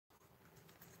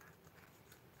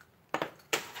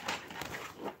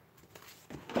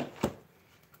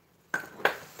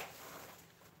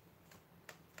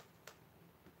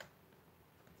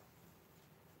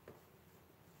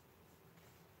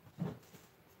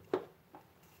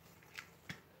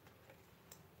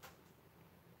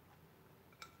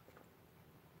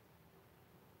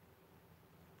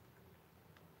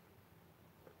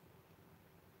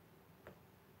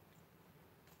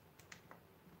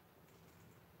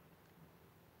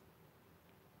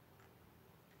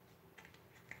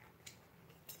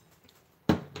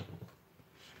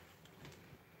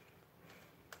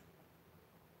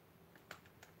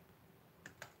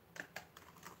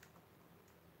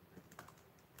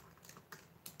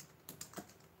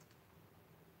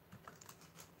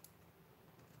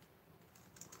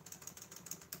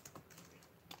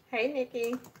Hey,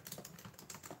 Nikki.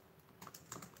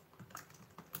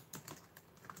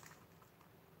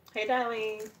 Hey,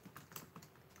 Darlene.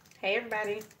 Hey,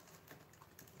 everybody.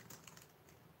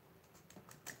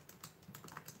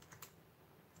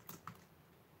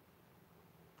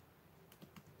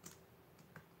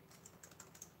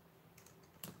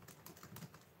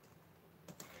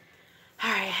 All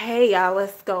right, hey, y'all,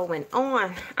 what's going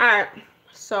on? All right,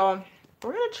 so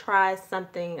we're going to try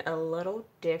something a little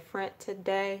different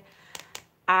today.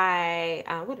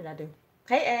 What did I do?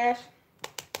 Hey, Ash.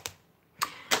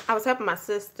 I was helping my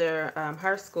sister.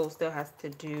 Her school still has to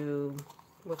do,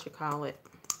 what you call it,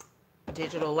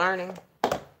 digital learning.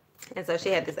 And so she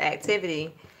had this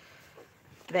activity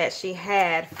that she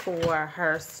had for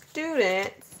her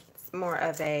students. It's more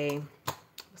of a,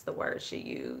 what's the word she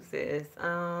uses?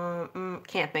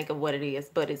 Can't think of what it is,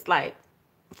 but it's like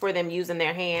for them using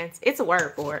their hands. It's a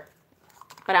word for it,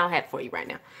 but I don't have it for you right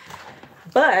now.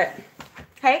 But,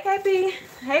 hey, KP.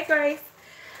 Hey, Grace.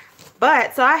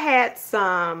 But, so I had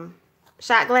some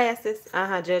shot glasses.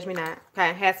 Judge me not. Okay,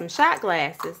 I had some shot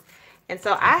glasses. And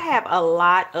so I have a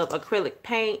lot of acrylic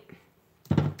paint.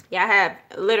 Yeah, I have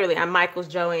literally on Michael's,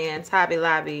 Joann's, Hobby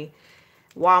Lobby,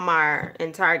 Walmart,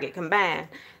 and Target combined.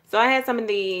 So I had some of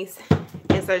these.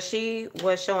 And so she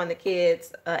was showing the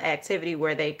kids an activity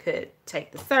where they could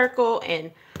take the circle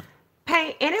and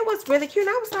paint. And it was really cute.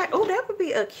 And I was like, oh, that would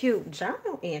be a cute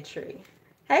journal entry.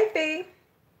 Hey, Fee.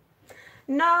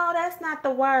 No, that's not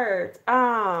the word.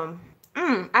 I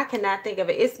cannot think of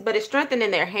it. But it's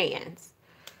strengthening their hands.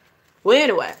 Well,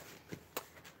 anyway,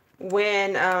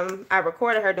 when I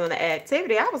recorded her doing the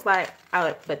activity, I was like,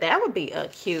 oh, but that would be a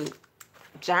cute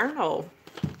journal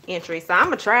entry. So I'm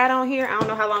gonna try it on here. I don't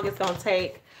know how long it's gonna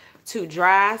take to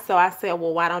dry. So I said,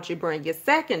 well, why don't you bring your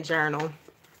second journal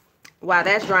while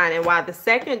that's drying? And while the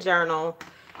second journal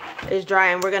is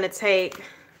drying, we're gonna take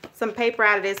some paper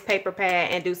out of this paper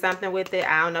pad and do something with it.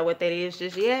 I don't know what that is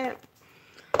just yet.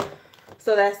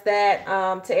 So that's that.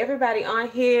 To everybody on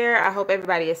here, I hope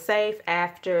everybody is safe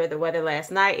after the weather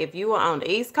last night. If you were on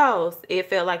the East Coast, it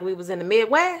felt like we was in the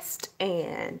Midwest,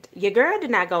 and your girl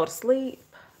did not go to sleep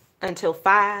until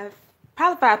probably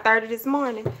 5:30 this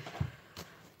morning,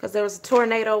 because there was a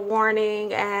tornado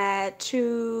warning at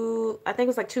 2, I think it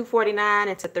was like 2:49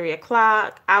 into 3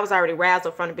 o'clock. I was already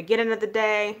razzled from the beginning of the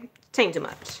day. Too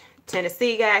much.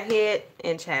 Tennessee got hit,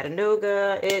 in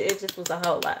Chattanooga. It just was a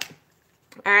whole lot.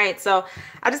 All right, so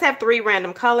I just have 3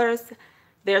 random colors.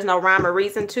 There's no rhyme or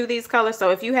reason to these colors. So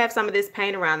if you have some of this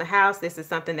paint around the house, this is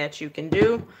something that you can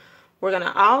do. We're going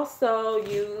to also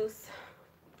use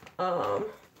I'm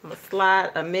going to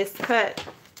slide a miscut.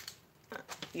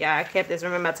 Yeah, I kept this.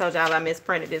 Remember I told y'all I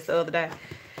misprinted this the other day.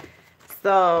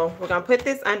 So we're going to put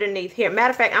this underneath here.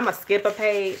 Matter of fact, I'm going to skip a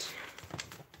page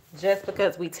just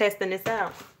because we testing this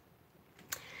out.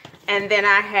 And then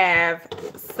I have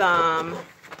some,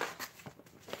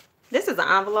 this is an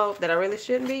envelope that I really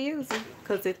shouldn't be using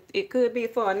because it could be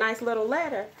for a nice little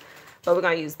letter, but we're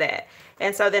going to use that.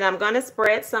 And so then I'm going to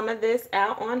spread some of this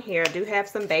out on here. I do have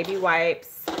some baby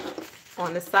wipes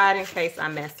on the side in case I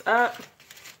mess up.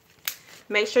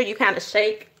 Make sure you kind of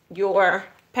shake your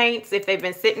paints if they've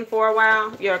been sitting for a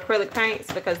while, your acrylic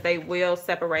paints, because they will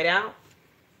separate out.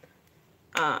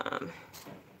 So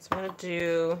I'm going to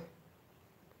do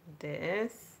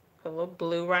this, put a little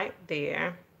blue right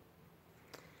there.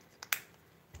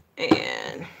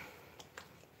 And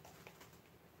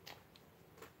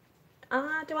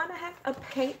do I not have a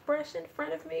paintbrush in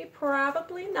front of me?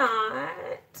 Probably not.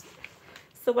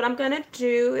 So what I'm going to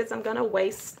do is I'm going to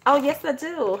waste, oh yes I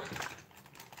do.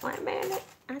 Wait a minute,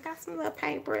 I got some little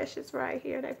paintbrushes right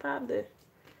here. They probably,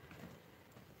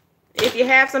 if you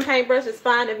have some paintbrushes,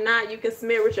 fine. If not, you can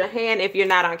smear with your hand if you're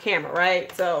not on camera,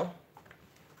 right? So,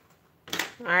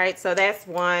 all right, so that's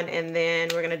one. And then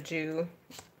we're going to do,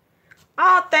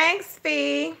 oh, thanks,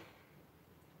 Fee.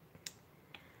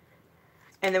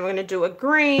 And then we're going to do a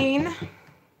green.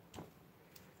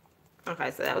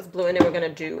 Okay, so that was blue. And then we're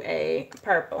going to do a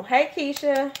purple. Hey,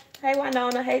 Keisha. Hey,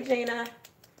 Winona. Hey, Gina.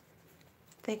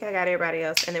 I think I got everybody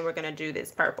else. And then we're going to do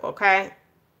this purple, okay?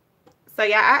 So,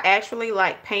 yeah, I actually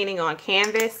like painting on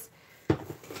canvas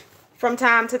from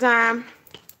time to time.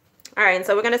 All right, and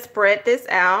so we're going to spread this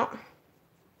out.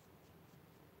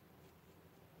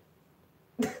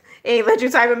 It ain't let you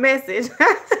type a message.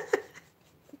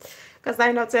 Because I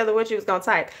ain't no telling what you was going to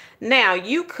type. Now,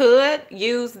 you could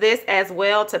use this as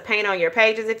well to paint on your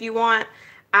pages if you want.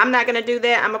 I'm not going to do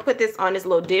that. I'm going to put this on this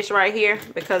little dish right here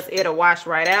because it'll wash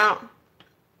right out.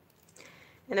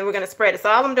 And then we're going to spread it. So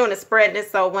all I'm doing is spreading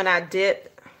it so when I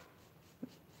dip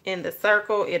in the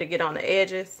circle, it'll get on the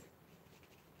edges.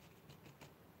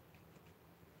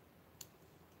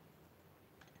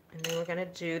 And then we're going to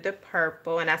do the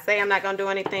purple. And I say I'm not going to do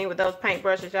anything with those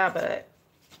paintbrushes, y'all, but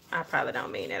I probably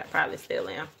don't mean it. I probably still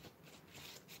am.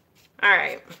 All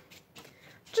right.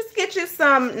 Just get you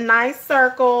some nice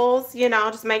circles, you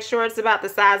know, just make sure it's about the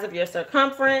size of your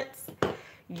circumference.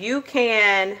 You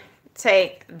can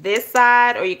take this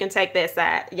side or you can take that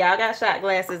side. Y'all got shot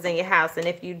glasses in your house, and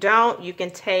if you don't, you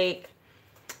can take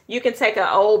an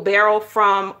old barrel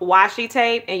from washi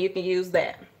tape and you can use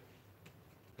that.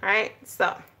 All right,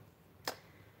 so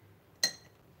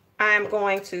I'm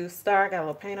going to start. I got a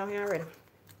little paint on here already.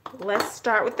 Let's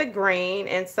start with the green.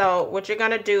 And so what you're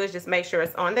going to do is just make sure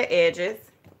it's on the edges.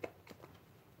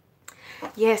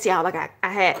 Yes, y'all,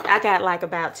 I got like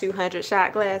about 200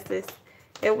 shot glasses.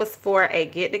 It was for a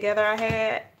get together I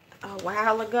had a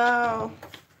while ago.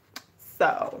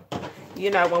 So, you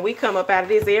know, when we come up out of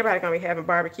this, everybody gonna be having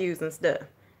barbecues and stuff.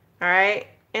 All right.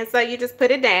 And so you just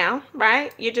put it down,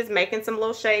 right? You're just making some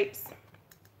little shapes.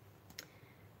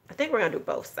 I think we're gonna do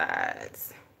both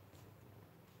sides.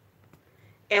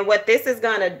 And what this is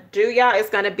going to do, y'all, is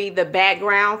going to be the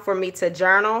background for me to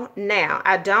journal. Now,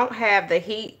 I don't have the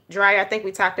heat dryer. I think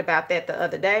we talked about that the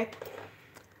other day.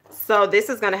 So this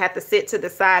is going to have to sit to the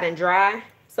side and dry.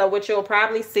 So what you'll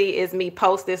probably see is me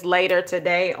post this later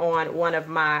today on one of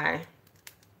my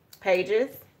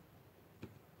pages.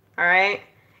 All right.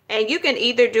 And you can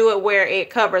either do it where it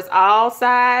covers all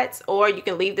sides, or you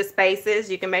can leave the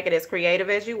spaces. You can make it as creative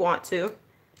as you want to.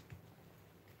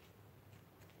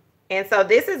 And so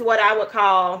this is what I would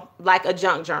call like a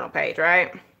junk journal page,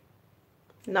 right?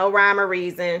 No rhyme or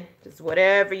reason, just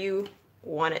whatever you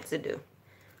want it to do.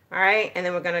 All right, and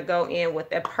then we're gonna go in with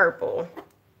the purple.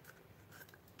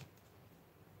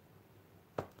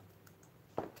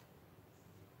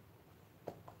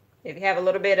 If you have a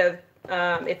little bit of,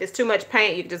 if it's too much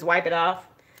paint, you can just wipe it off.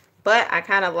 But I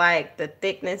kind of like the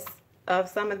thickness of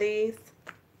some of these.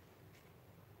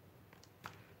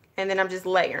 And then I'm just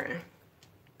layering.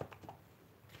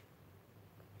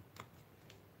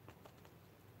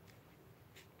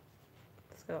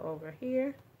 Over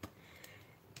here.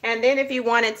 And then if you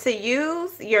wanted to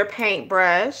use your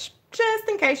paintbrush, just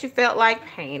in case you felt like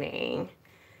painting,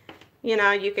 you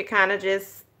know, you could kind of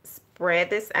just spread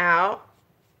this out.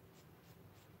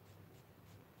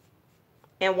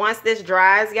 And once this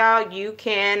dries, y'all, you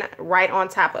can write on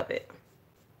top of it.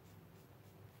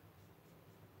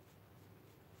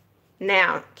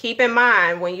 Now, keep in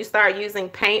mind, when you start using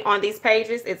paint on these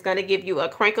pages, it's going to give you a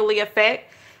crinkly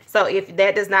effect. So if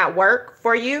that does not work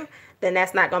for you, then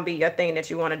that's not going to be your thing that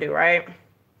you want to do, right?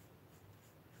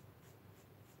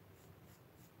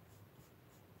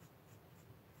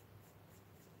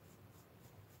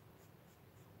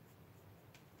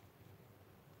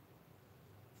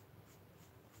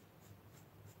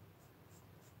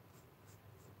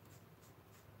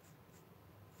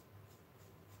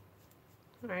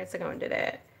 All right, so I'm going to do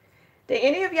that. Did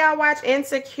any of y'all watch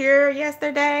Insecure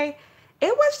yesterday?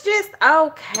 It was just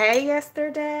okay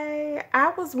yesterday. I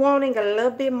was wanting a little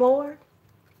bit more.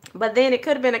 But then it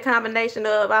could have been a combination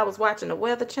of I was watching the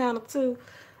Weather Channel too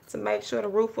to make sure the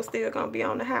roof was still going to be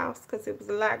on the house because it was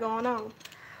a lot going on.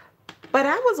 But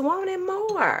I was wanting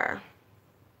more.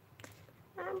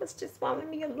 I was just wanting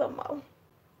me a little more.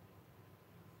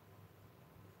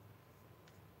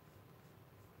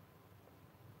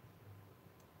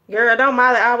 Girl, don't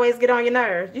Molly always get on your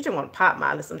nerves? You just want to pop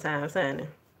Molly sometimes, honey.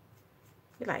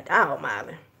 You're like, oh,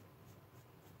 Molly.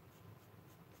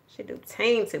 She do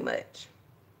team too much.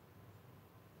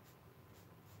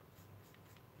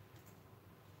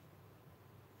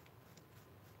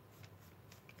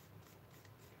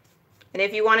 And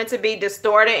if you want it to be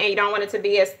distorted and you don't want it to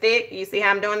be as thick, you see how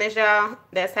I'm doing this, y'all?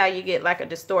 That's how you get like a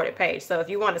distorted page. So if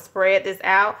you want to spread this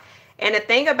out, and the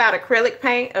thing about acrylic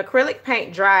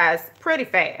paint dries pretty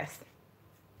fast.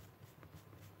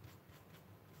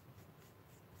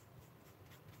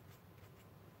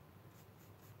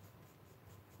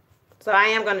 So I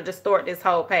am going to distort this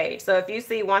whole page. So if you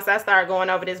see, once I start going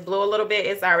over this blue a little bit,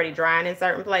 it's already drying in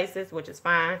certain places, which is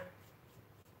fine.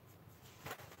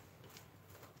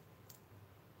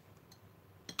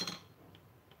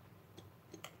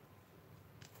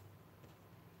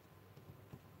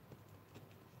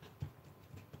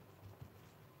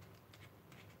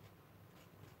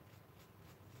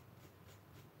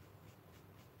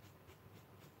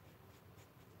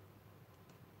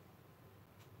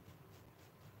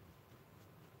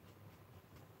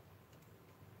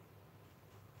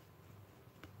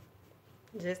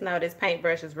 Just know this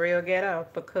paintbrush is real ghetto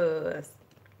because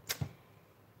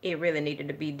it really needed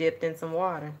to be dipped in some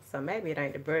water. So maybe it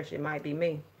ain't the brush, it might be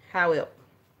me. However,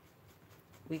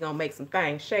 we gonna make some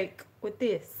things shake with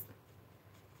this.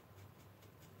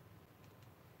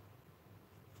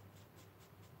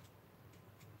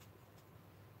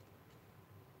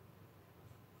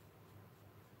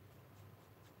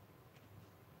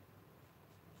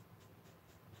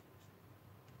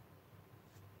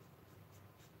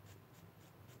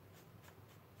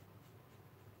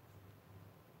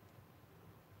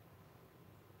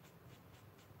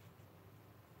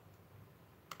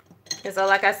 And so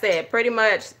like I said, pretty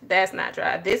much that's not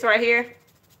dry. This right here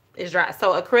is dry.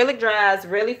 So acrylic dries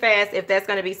really fast if that's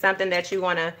going to be something that you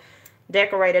want to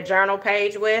decorate a journal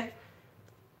page with.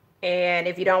 And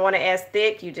if you don't want it as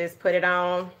thick, you just put it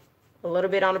on a little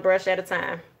bit on the brush at a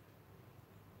time.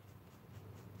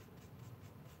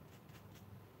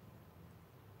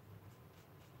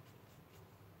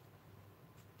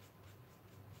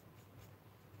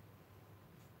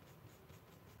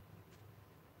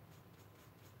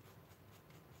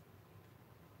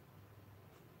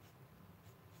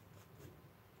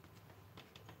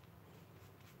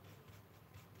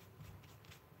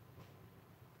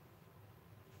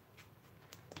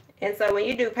 And so when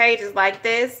you do pages like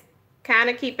this, kind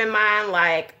of keep in mind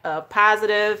like a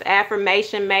positive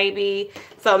affirmation maybe.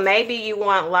 So maybe you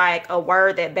want like a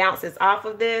word that bounces off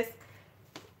of this.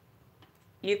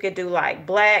 You could do like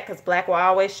black, because black will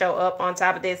always show up on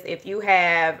top of this. If you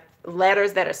have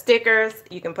letters that are stickers,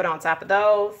 you can put on top of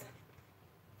those.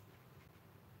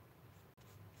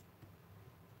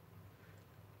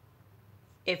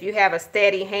 If you have a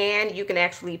steady hand, you can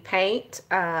actually paint.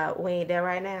 We ain't there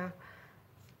right now.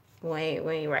 We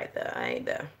ain't right there. I ain't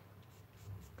there.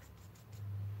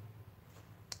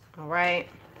 All right.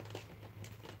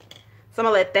 So I'm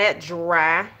gonna let that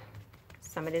dry.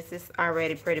 Some of this is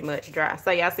already pretty much dry.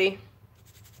 So y'all see?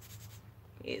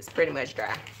 It's pretty much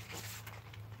dry.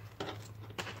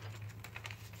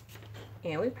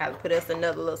 And we probably put us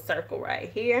another little circle right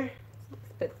here.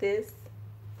 Let's put this.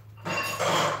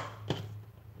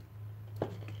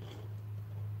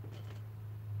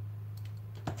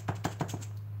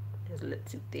 It's a little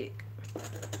too thick.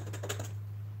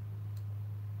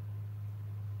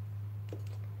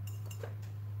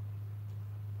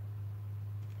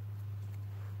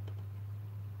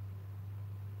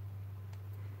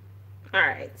 All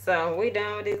right, so we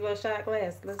done with these little shot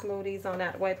glasses. Let's move these on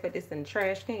out the way, put this in the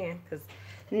trash can. Because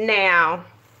now,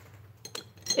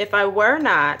 if I were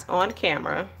not on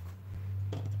camera,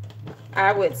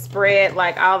 I would spread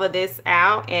like all of this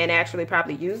out and actually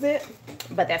probably use it.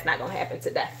 But that's not going to happen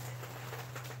today.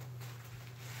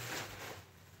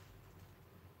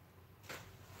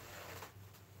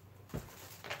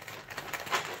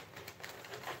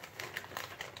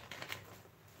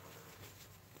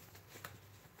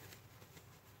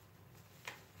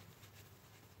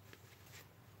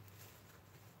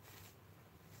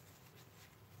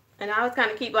 And I always kind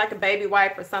of keep like a baby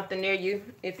wipe or something near you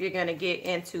if you're going to get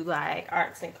into like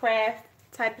arts and crafts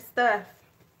type of stuff.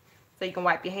 So you can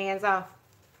wipe your hands off.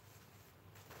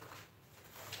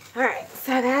 All right,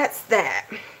 so that's that.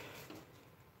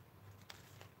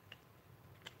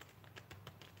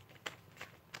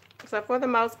 So for the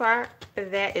most part,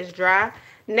 that is dry.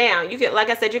 Now, you can,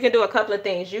 like I said, you can do a couple of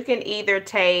things. You can either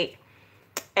take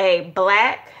some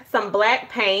black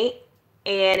paint,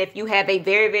 and if you have a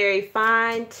very, very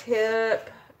fine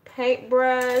tip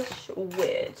paintbrush,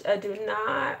 which I do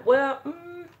not, well,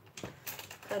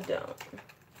 I don't.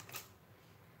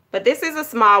 But this is a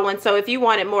small one, so if you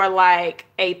wanted more like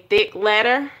a thicker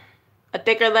letter,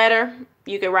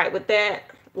 you can write with that.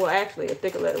 Well, actually, a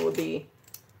thicker letter would be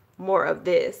more of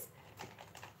this.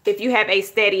 If you have a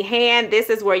steady hand, this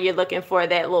is where you're looking for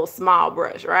that little small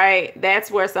brush, right? That's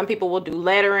where some people will do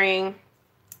lettering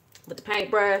with the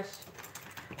paintbrush.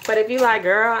 But if you like,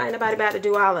 girl, ain't nobody about to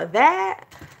do all of that,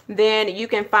 then you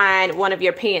can find one of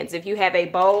your pens. If you have a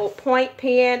bold point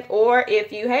pen, or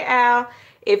if you, hey Al,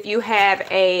 if you have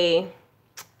a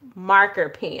marker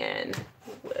pen,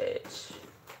 which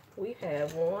we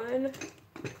have one.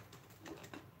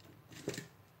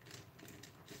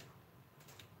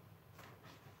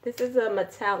 This is a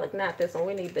metallic, not this one.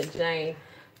 We need the Jane.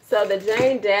 So the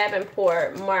Jane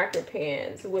Davenport marker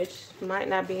pens, which might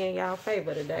not be in y'all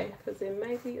favor today because it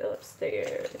may be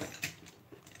upstairs.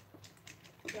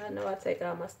 I know I take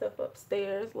all my stuff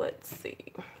upstairs. Let's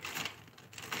see.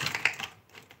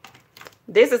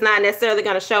 This is not necessarily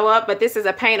going to show up, but this is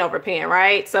a paint over pen,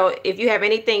 right? So if you have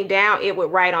anything down, it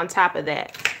would write on top of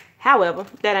that. However,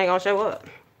 that ain't going to show up.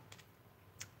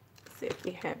 Let's see if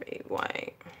we have a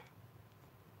white.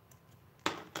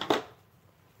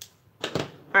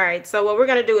 All right, so what we're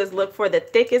going to do is look for the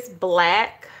thickest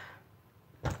black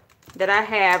that I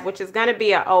have, which is going to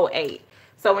be a 08.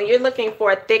 So when you're looking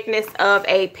for a thickness of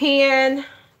a pen,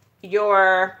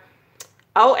 your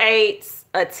 08s,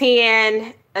 a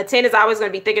 10 is always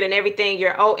going to be thicker than everything.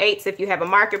 Your 08s, if you have a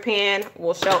marker pen,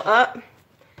 will show up.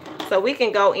 So we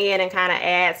can go in and kind of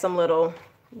add some little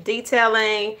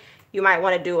detailing. You might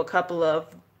want to do a couple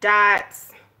of dots.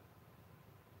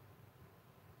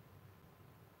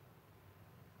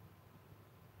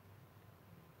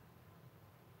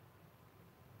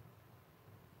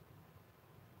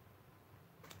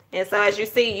 And so as you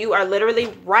see, you are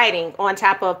literally writing on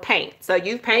top of paint. So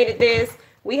you painted this.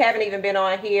 We haven't even been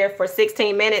on here for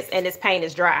 16 minutes and this paint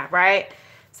is dry, right?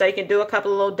 So you can do a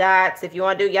couple of little dots. If you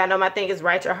want to do, y'all know my thing is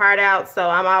write your heart out. So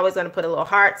I'm always going to put a little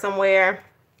heart somewhere.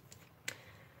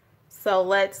 So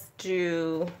let's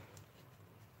do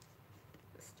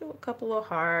a couple of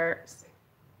hearts.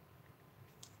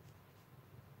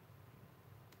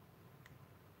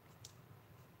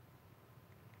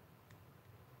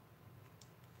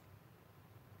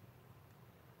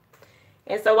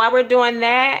 And so while we're doing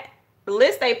that,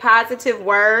 list a positive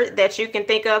word that you can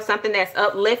think of, something that's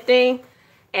uplifting.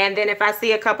 And then if I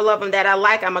see a couple of them that I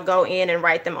like, I'm going to go in and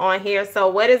write them on here. So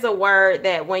what is a word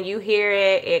that when you hear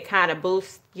it, it kind of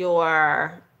boosts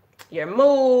your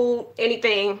mood,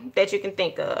 anything that you can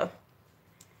think of?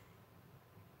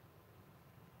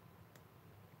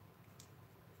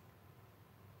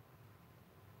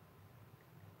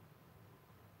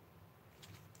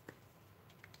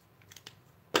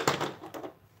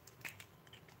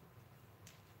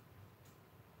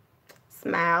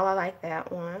 Smile, I like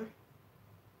that one.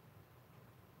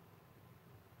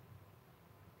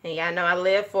 And y'all know I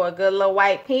live for a good little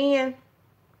white pen.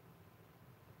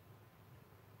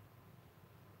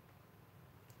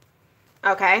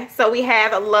 Okay, so we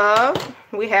have love,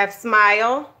 we have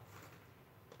smile.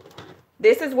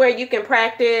 This is where you can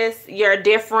practice your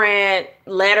different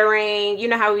lettering. You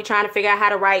know how we're trying to figure out how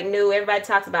to write new. Everybody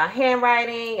talks about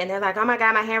handwriting and they're like, oh my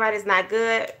God, my handwriting is not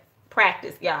good.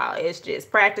 Practice, y'all. It's just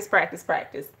practice, practice,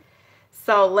 practice.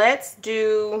 So let's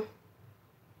do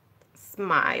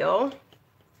smile.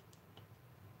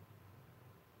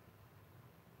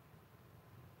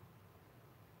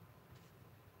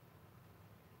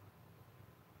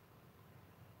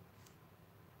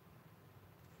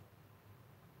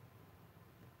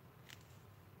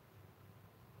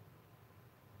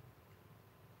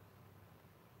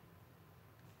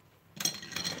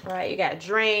 All right, you got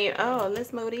dream. Oh,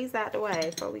 let's move these out the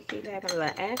way before we keep having a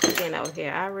little accident over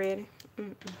here. Already.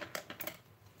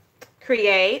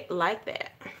 Create, like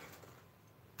that.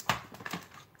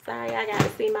 Sorry, I gotta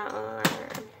see my arm.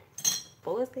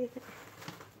 All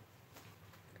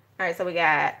right, so we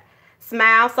got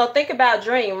smile. So think about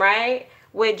dream, right?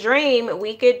 With dream,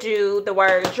 we could do the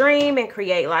word dream and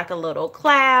create like a little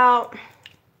cloud.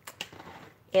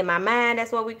 In my mind,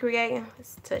 that's what we're creating.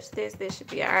 Let's touch this. This should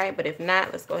be all right. But if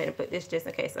not, let's go ahead and put this just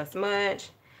in case I smudge.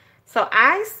 So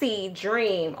I see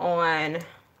dream on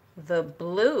the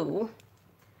blue,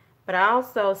 but I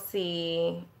also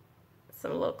see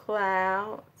some little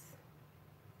clouds.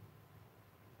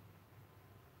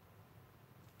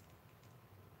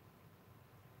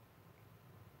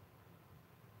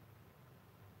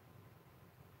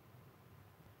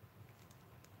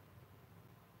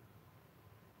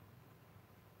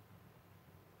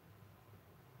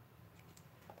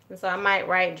 And so I might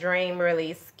write dream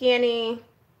really skinny.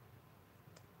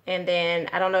 And then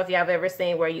I don't know if y'all have ever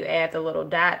seen where you add the little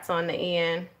dots on the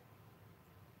end.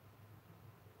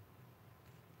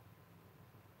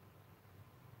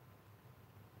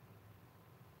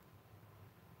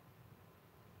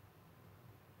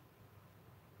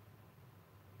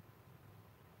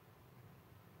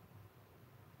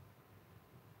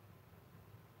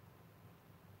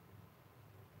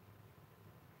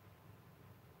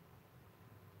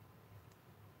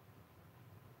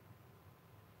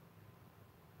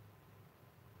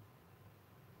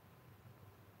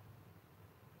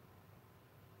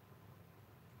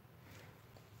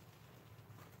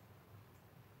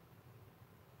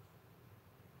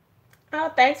 Oh,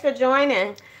 thanks for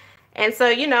joining. And so,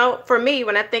 you know, for me,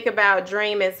 when I think about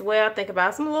dream as well, I think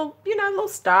about some little, you know, little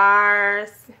stars.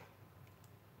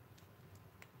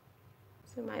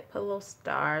 So I might put little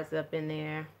stars up in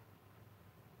there.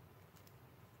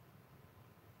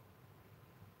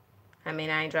 I mean,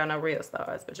 I ain't drawing no real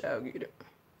stars, but y'all get it.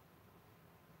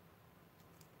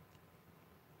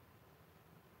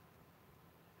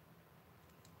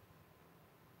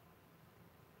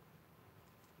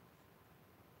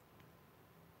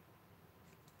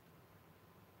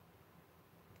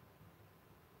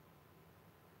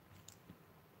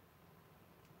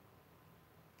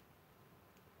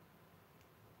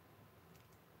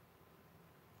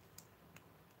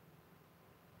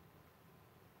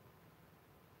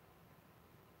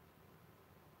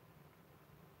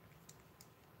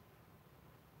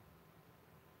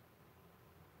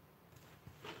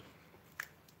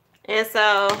 And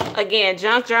so, again,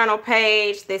 junk journal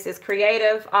page. This is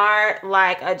creative art.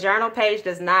 Like, a journal page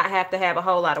does not have to have a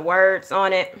whole lot of words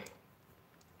on it.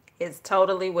 It's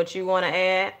totally what you want to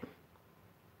add.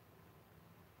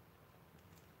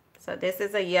 So this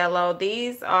is a yellow.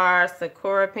 These are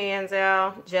Sakura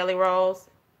Panzel Jelly Rolls.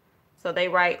 So they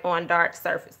write on dark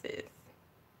surfaces.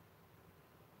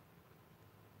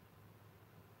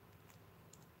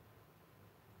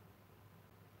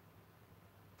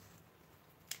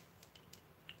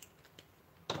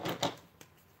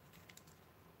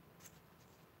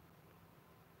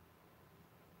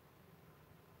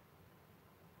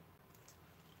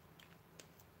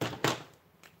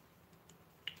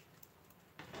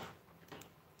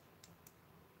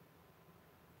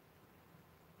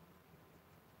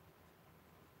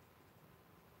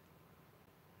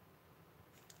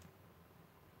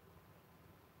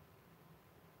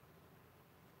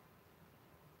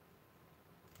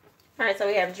 All right, so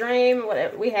we have dream.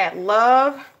 We have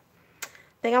love. I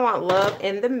think I want love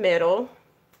in the middle.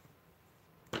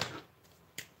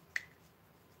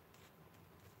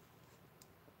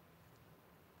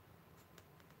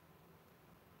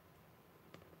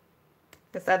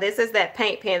 So this is that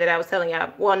paint pen that I was telling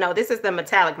y'all. Well, no, this is the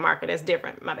metallic marker. That's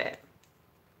different. My bad.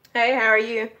 Hey, how are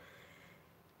you?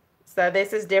 So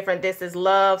this is different. This is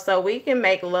love. So we can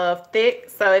make love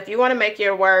thick. So if you want to make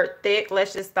your word thick,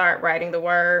 let's just start writing the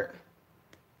word.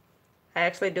 I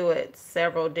actually do it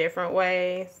several different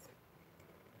ways.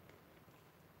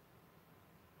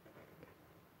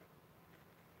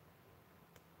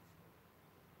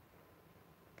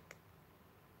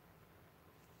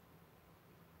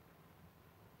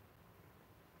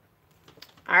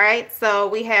 All right, so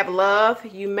we have love.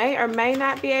 You may or may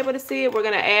not be able to see it. We're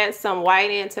going to add some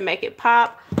white in to make it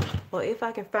pop. Well, if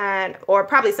I can find, or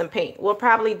probably some pink. We'll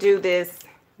probably do this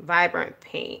vibrant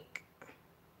pink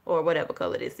or whatever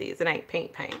color this is. It ain't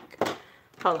pink.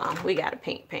 Hold on, we got a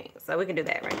pink. So we can do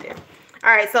that right there. All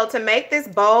right, so to make this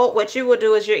bold, what you will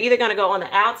do is you're either going to go on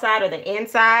the outside or the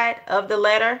inside of the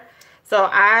letter. So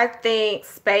I think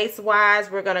space-wise,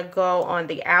 we're going to go on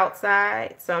the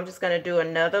outside. So I'm just going to do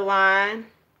another line.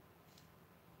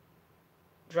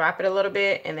 Drop it a little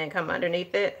bit and then come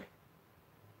underneath it.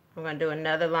 I'm going to do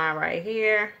another line right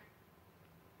here.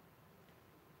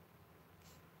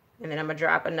 And then I'm going to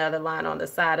drop another line on the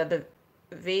side of the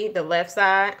V, the left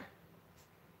side.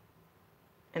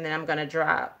 And then I'm going to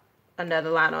drop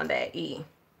another line on that E.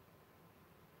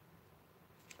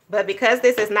 But because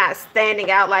this is not standing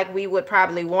out like we would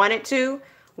probably want it to,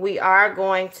 we are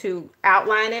going to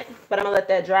outline it. But I'm going to let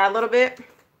that dry a little bit.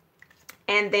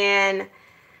 And then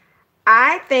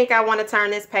I think I want to turn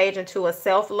this page into a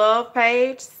self-love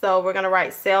page. So we're going to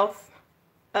write self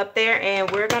up there.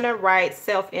 And we're going to write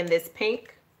self in this pink.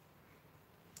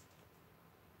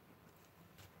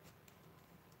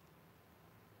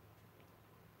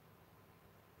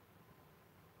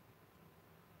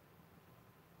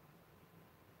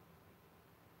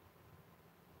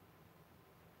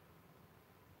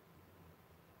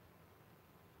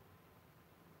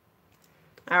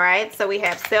 All right, so we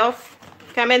have self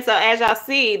coming. So as y'all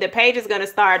see, the page is going to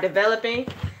start developing.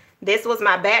 This was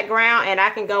my background, and I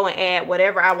can go and add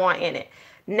whatever I want in it.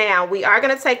 Now, we are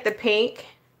going to take the pink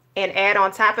and add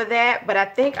on top of that, but I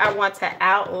think I want to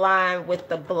outline with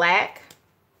the black.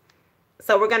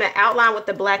 So we're going to outline with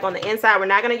the black on the inside. We're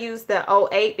not going to use the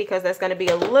 08 because that's going to be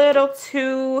a little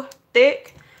too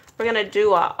thick. We're going to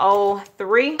do a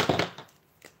 03.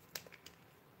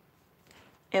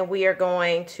 And we are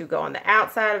going to go on the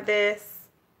outside of this.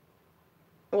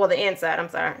 Well, the inside, I'm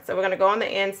sorry. So we're going to go on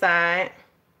the inside.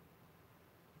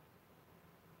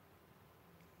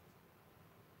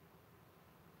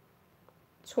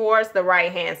 Towards the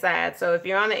right-hand side. So if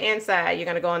you're on the inside, you're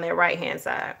going to go on that right-hand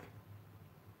side.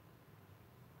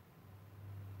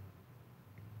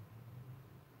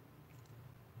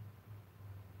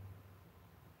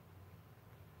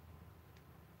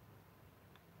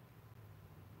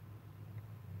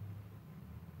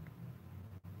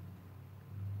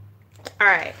 All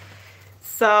right,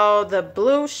 so the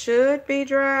blue should be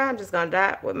dry. I'm just gonna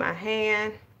dot with my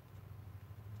hand.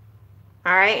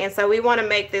 All right, and so we want to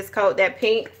make this coat, that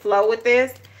pink, flow with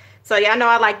this. So y'all know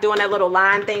I like doing that little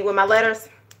line thing with my letters.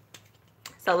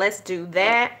 So let's do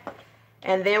that.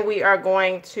 And then we are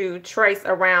going to trace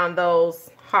around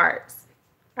those hearts.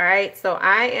 All right, so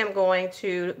I am going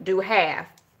to do half.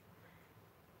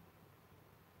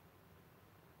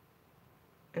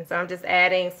 And so I'm just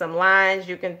adding some lines.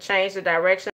 You can change the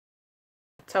direction,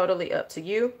 totally up to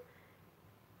you.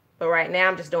 But right now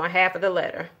I'm just doing half of the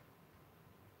letter.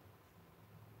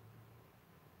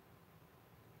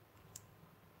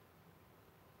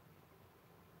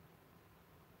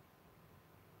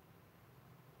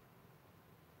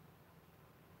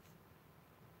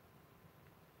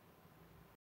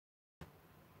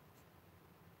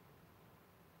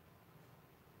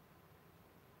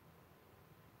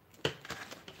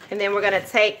 And then we're going to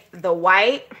take the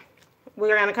white.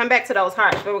 We're going to come back to those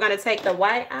hearts, but we're going to take the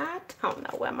white. I don't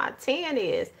know where my 10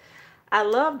 is. I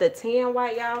love the 10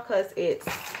 white, y'all, because it's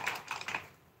a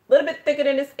little bit thicker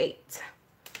than this 8.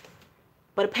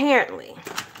 But apparently,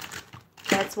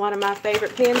 that's one of my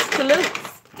favorite pens to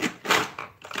lose.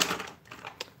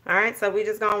 All right, so we're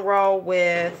just going to roll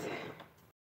with...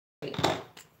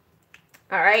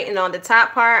 All right, and on the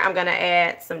top part, I'm going to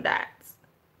add some dots.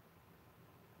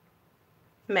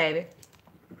 Maybe.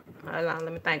 Hold on,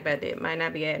 let me think about that. Might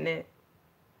not be adding it.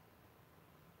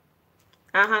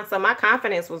 So my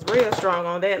confidence was real strong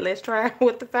on that. Let's try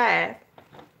with the 5.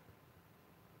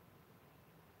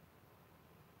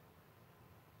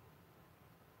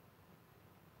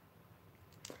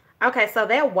 Okay, so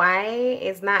that white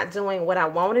is not doing what I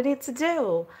wanted it to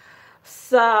do.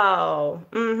 So,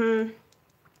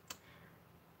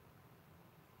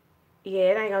 yeah,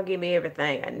 it ain't gonna give me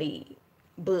everything I need,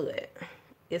 but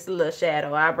it's a little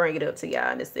shadow. I'll bring it up to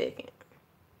y'all in a second.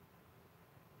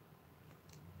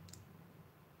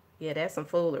 Yeah, that's some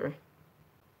foolery.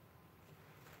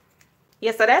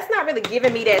 Yeah, so that's not really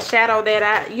giving me that shadow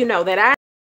that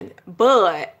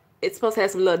but it's supposed to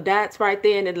have some little dots right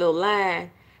there in the little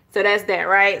line. So that's that,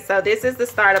 right? So this is the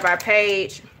start of our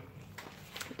page.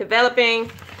 Developing.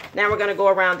 Now we're gonna go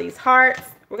around these hearts.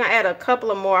 We're gonna add a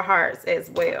couple of more hearts as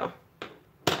well.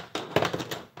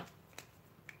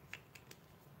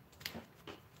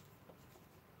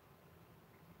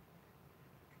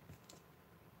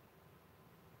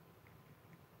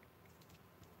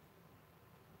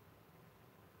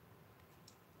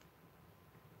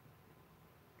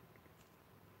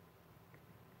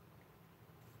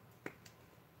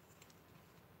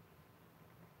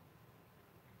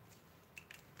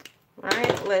 All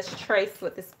right, let's trace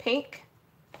with this pink.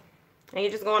 And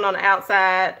you're just going on the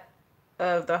outside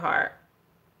of the heart.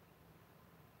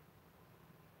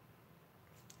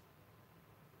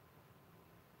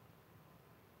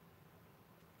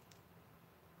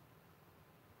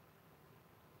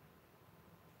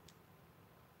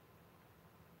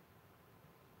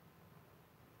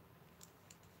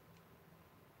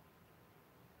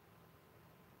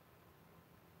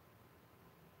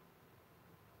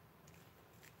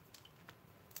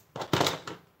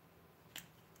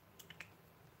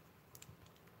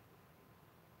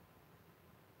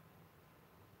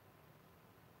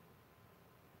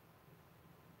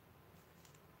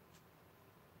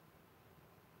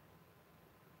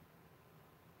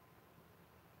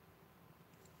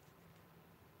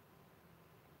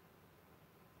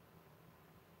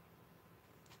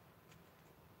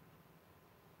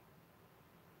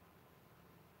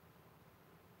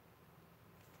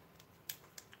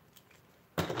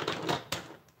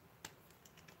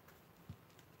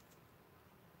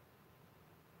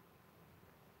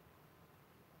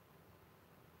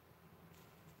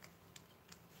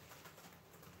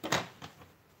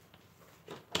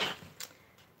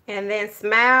 And then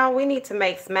smile, we need to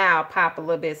make smile pop a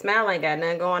little bit. Smile ain't got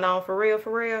nothing going on for real,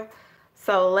 for real.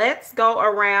 So let's go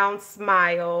around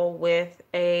smile with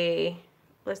a,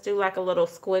 let's do like a little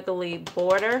squiggly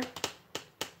border.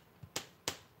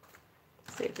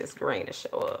 See if this green will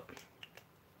show up.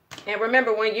 And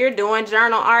remember, when you're doing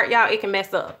journal art, y'all, it can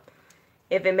mess up.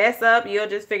 If it mess up, you'll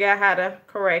just figure out how to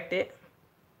correct it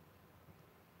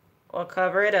or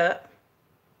cover it up.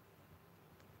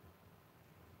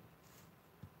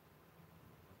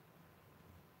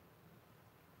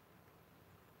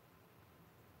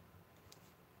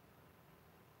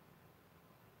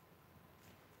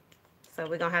 So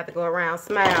we're going to have to go around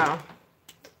smile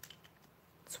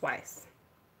twice.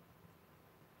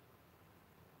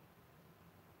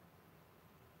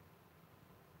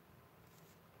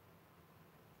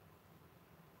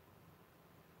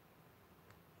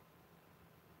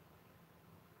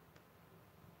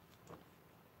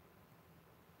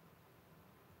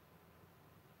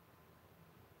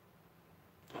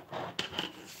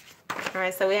 All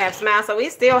right, so we have smile. So we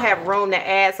still have room to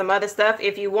add some other stuff.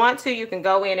 If you want to, you can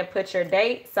go in and put your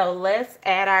date. So let's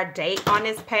add our date on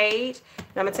this page. And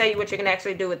I'm going to tell you what you can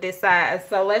actually do with this side.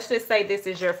 So let's just say this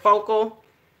is your focal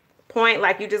point.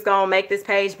 Like, you just going to make this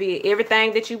page be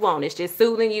everything that you want. It's just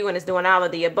soothing you and it's doing all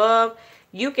of the above.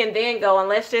 You can then go and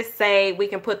let's just say we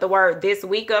can put the word this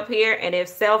week up here. And if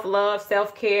self-love,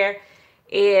 self-care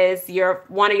is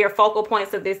one of your focal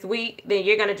points of this week, then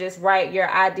you're going to just write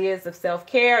your ideas of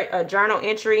self-care, a journal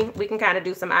entry. We can kind of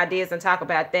do some ideas and talk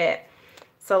about that.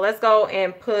 So let's go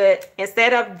and put,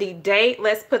 instead of the date,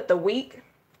 let's put the week.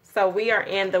 So we are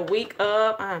in the week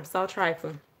of, I'm so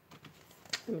trifling.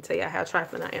 Let me tell you how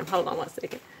trifling I am. Hold on one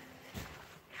second.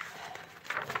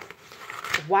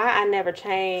 Why I never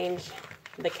change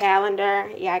the calendar.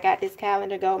 Yeah, I got this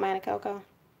calendar, Gold Mine and Cocoa.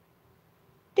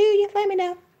 Do you? Let me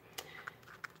know.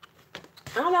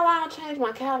 I don't know why I don't change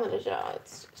my calendars, y'all.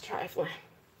 It's trifling.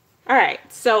 All right,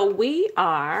 so we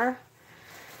are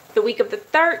the week of the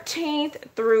 13th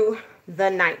through the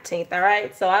 19th. All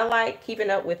right, so I like keeping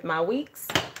up with my weeks.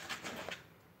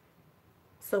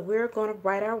 So we're going to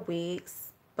write our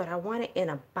weeks, but I want it in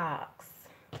a box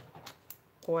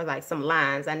or like some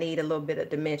lines. I need a little bit of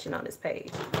dimension on this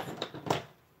page.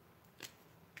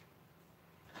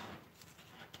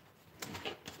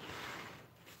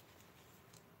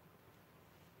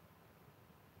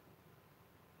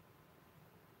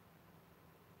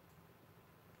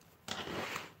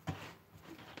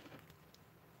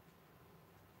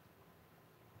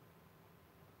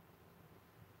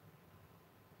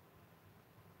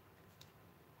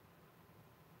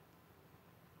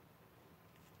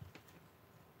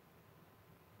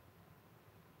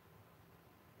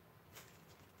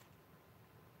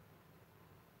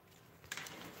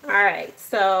 All right,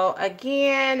 so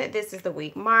again, this is the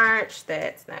week March.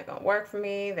 That's not gonna work for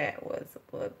me. That was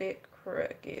a little bit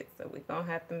crooked, so we're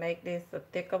gonna have to make this a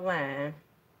thicker line.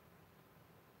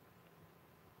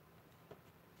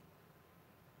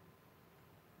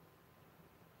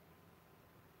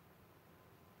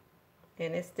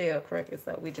 And it's still crooked,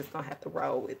 so we just gonna have to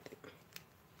roll with it.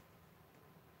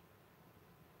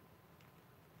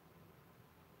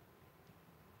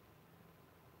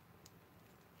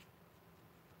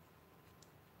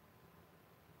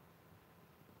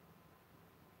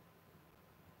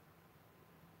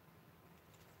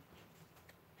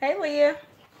 Hey, Leah.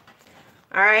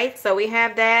 All right, so we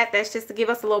have that. That's just to give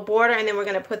us a little border, and then we're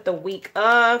gonna put the week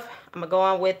of. I'm gonna go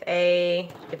on with a,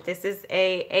 if this is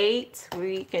a 8,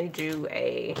 we can do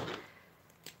a,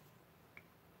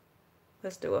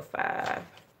 let's do a 5.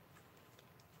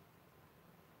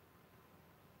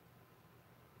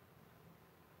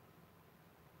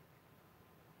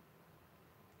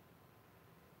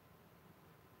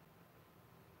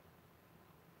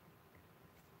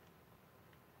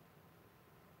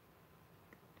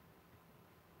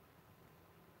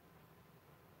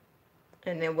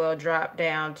 And then we'll drop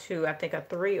down to, I think, a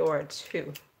 3 or a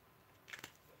 2.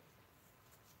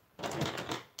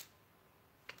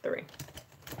 3.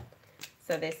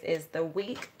 So this is the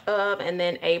week of, and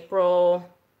then April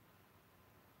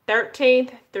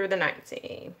 13th through the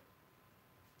 19th.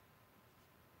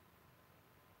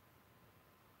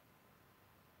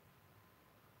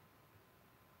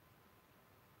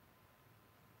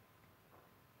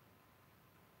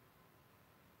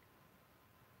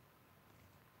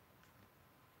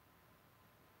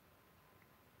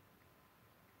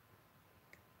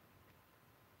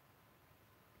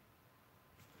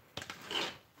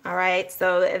 All right,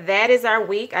 so that is our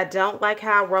week. I don't like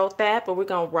how I wrote that, but we're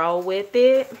gonna roll with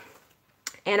it,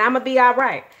 and I'm gonna be all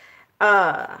right.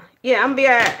 Yeah, I'm gonna be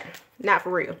all right. Not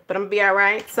for real, but I'm gonna be all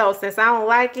right. So since I don't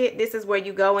like it, this is where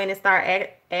you go in and start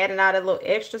adding all the little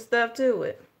extra stuff to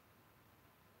it,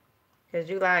 because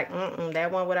you like, that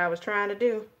wasn't what I was trying to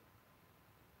do.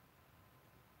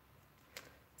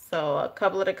 So a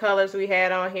couple of the colors we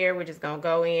had on here, we're just gonna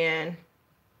go in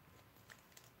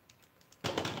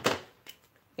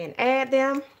and add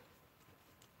them.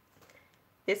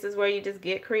 This is where you just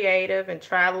get creative and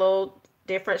try little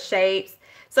different shapes.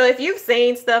 So if you've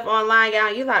seen stuff online,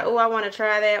 y'all, you like, oh, I want to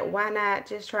try that. Why not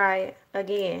just try it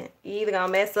again? You either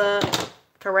gonna mess up,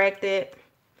 correct it.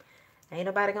 Ain't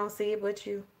nobody gonna see it but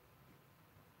you.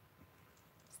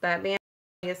 Stop being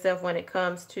yourself when it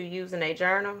comes to using a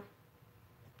journal.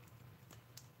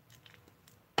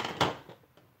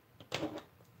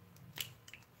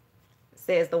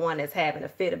 Says the one that's having a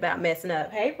fit about messing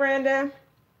up. Hey, Brenda.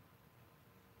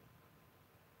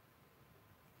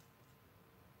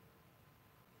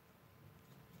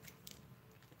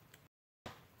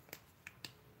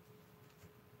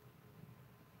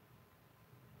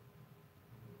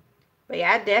 But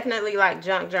yeah, I definitely like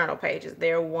junk journal pages.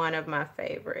 They're one of my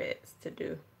favorites to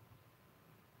do.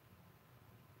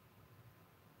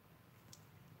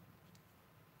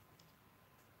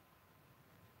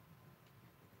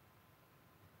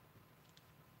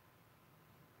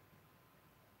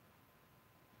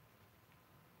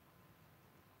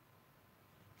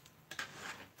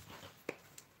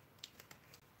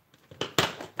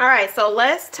 All right, so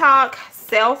let's talk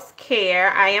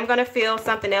self-care. I am going to fill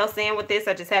something else in with this.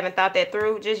 I just haven't thought that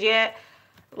through just yet.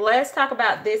 Let's talk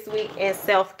about this week in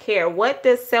self-care. What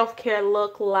does self-care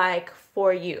look like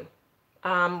for you?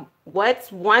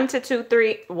 What's 1 to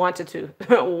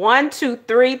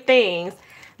 3 things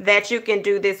that you can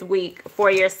do this week for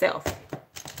yourself?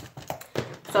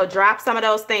 So drop some of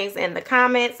those things in the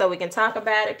comments so we can talk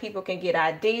about it. People can get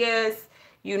ideas.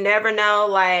 You never know,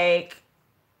 like,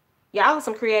 y'all are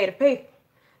some creative people.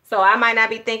 So I might not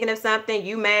be thinking of something,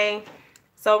 you may.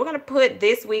 So we're going to put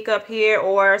this week up here,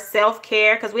 or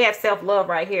self-care, because we have self-love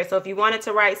right here. So if you wanted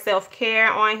to write self-care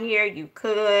on here, you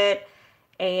could.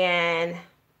 And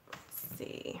let's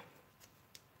see.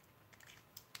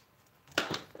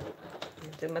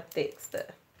 Do my thick stuff.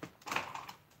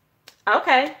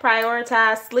 Okay,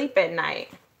 prioritize sleep at night.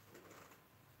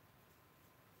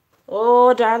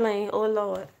 Oh, Darlene. Oh,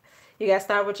 Lord. You got to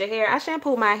start with your hair. I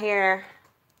shampooed my hair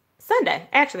Sunday,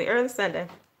 actually, early Sunday.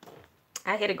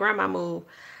 I hit a grandma move.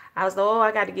 I was like, oh,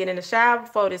 I got to get in the shower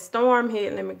before this storm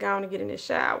hit. Let me go on and get in the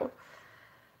shower.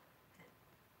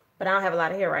 But I don't have a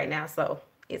lot of hair right now, so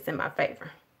it's in my favor.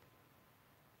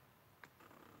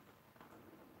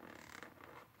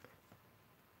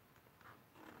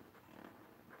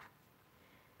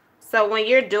 So when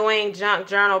you're doing junk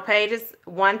journal pages,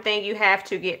 one thing you have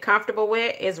to get comfortable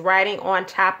with is writing on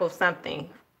top of something,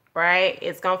 right?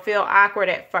 It's going to feel awkward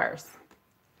at first.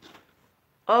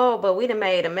 Oh, but we done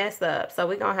made a mess up. So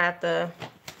we're going to have to,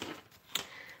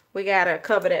 we got to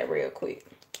cover that real quick.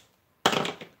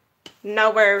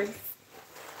 No worries.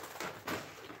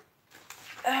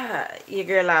 Your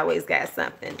girl always got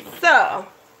something. So,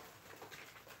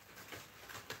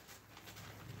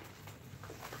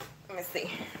 let me see.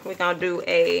 We're going to do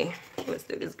a, let's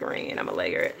do this green. I'm going to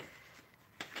layer it.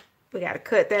 We got to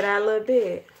cut that out a little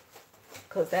bit,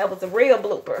 because that was a real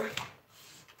blooper.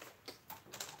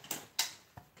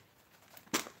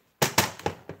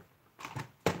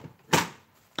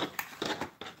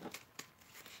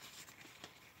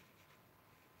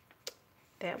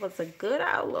 That was a good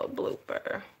old little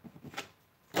blooper.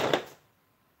 Where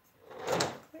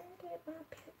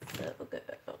did my pencil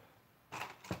go?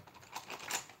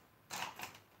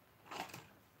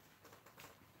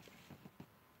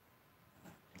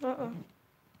 Uh-oh.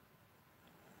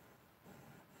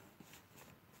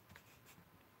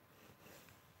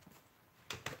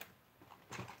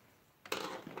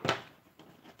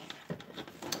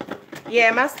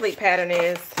 Yeah, my sleep pattern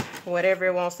is whatever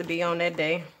it wants to be on that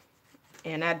day.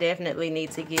 And I definitely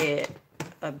need to get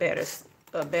a better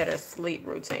sleep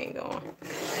routine going.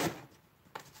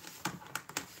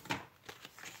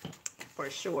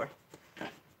 For sure.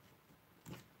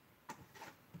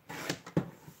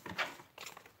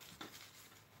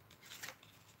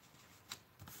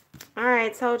 All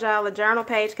right, told y'all a journal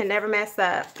page can never mess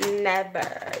up.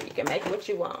 Never. You can make it what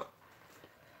you want.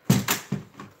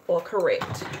 Or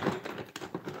correct.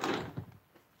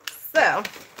 So,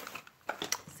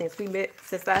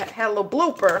 since I had a little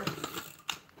blooper,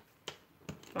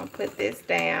 I'm gonna put this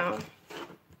down.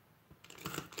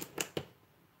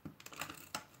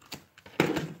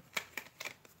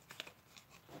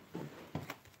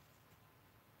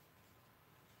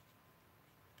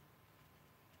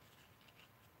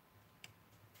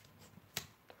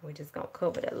 We're just gonna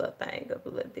cover that little thing up a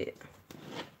little bit.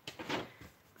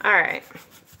 All right.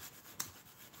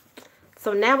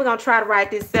 So now we're gonna try to write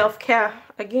this self-care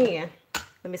again.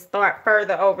 Let me start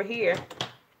further over here.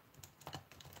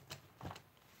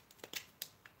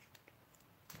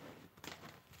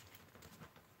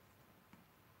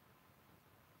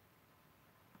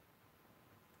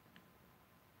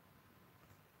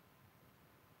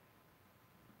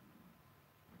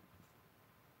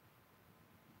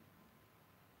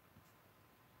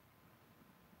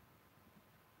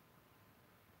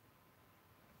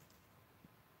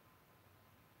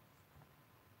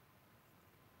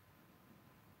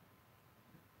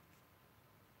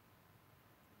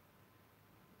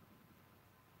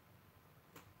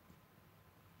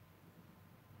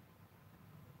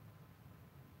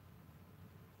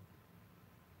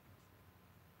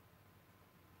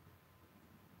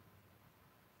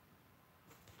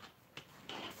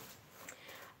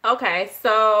 Okay,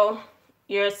 so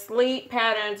your sleep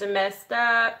patterns are messed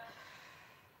up.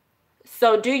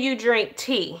 So do you drink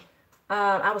tea?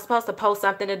 I was supposed to post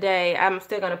something today. I'm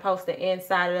still going to post it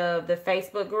inside of the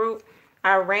Facebook group.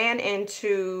 I ran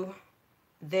into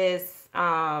this,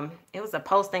 it was a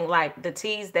posting like the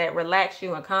teas that relax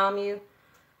you and calm you.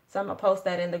 So I'm going to post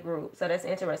that in the group. So that's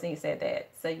interesting you said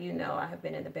that. So you know I have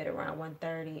been in the bed around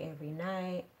 1:30 every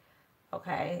night.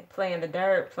 Okay, play in the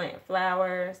dirt, plant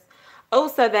flowers. Oh,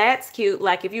 so that's cute.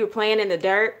 Like if you were playing in the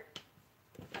dirt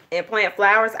and plant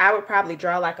flowers, I would probably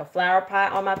draw like a flower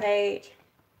pot on my page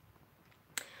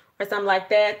or something like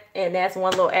that. And that's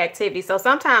one little activity. So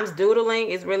sometimes doodling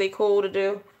is really cool to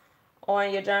do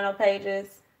on your journal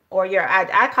pages, or your,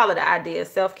 I call it the ideas,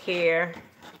 self-care.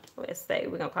 Let's say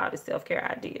we're going to call it self-care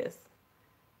ideas.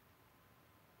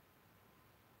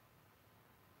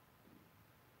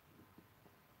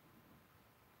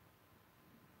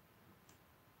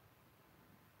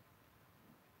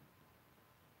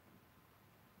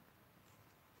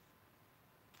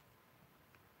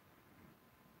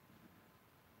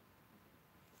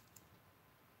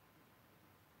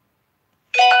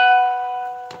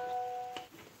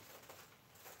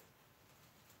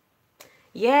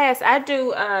 Yes, I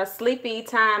do sleepy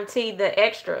time tea, the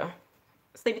extra.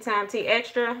 Sleepy time tea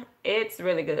extra. It's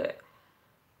really good.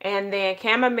 And then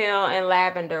chamomile and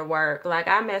lavender work. Like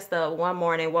I messed up one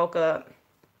morning, woke up,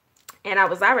 and I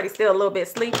was already still a little bit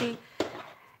sleepy.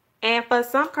 And for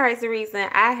some crazy reason,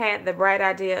 I had the bright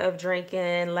idea of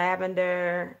drinking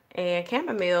lavender and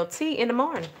chamomile tea in the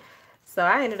morning. So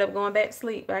I ended up going back to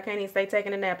sleep. I can't even say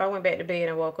taking a nap. I went back to bed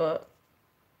and woke up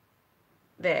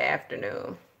that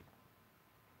afternoon.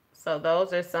 So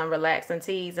those are some relaxing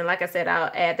teas. And like I said, I'll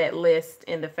add that list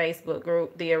in the Facebook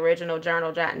group, the original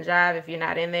Journal Jot and Jive. If you're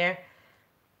not in there,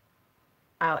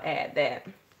 I'll add that.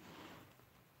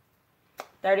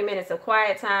 30 minutes of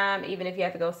quiet time, even if you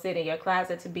have to go sit in your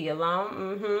closet to be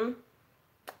alone.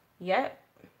 Yep.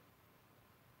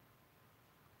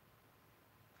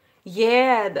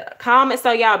 Yeah, the comment.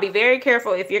 So y'all be very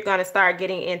careful if you're gonna start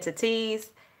getting into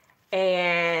teas,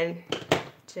 and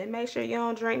just make sure you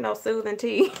don't drink no soothing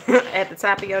tea at the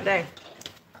top of your day,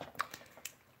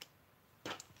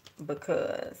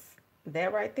 because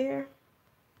that right there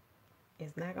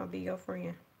is not gonna be your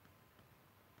friend.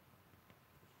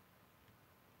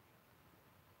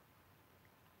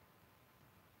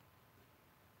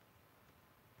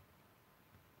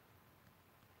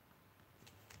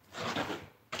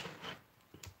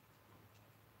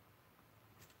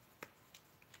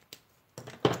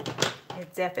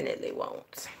 It definitely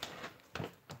won't.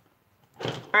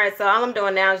 All right, so all I'm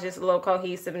doing now is just a little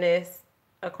cohesiveness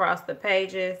across the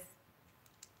pages.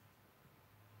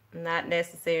 Not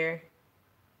necessary.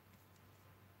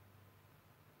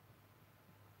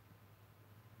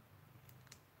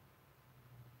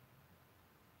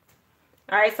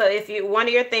 All right, so if you, one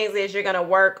of your things is you're gonna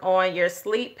work on your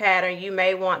sleep pattern, you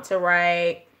may want to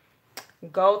write,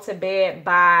 go to bed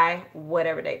by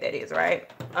whatever date that is, right?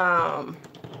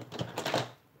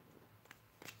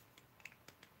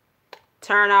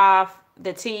 Turn off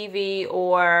the TV,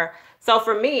 or so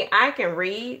for me, I can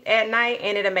read at night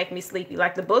and it'll make me sleepy.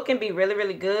 Like the book can be really,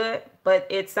 really good, but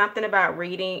it's something about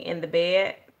reading in the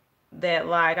bed that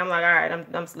like I'm like, all right,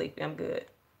 I'm sleepy, I'm good.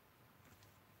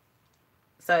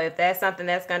 So if that's something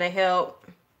that's gonna help.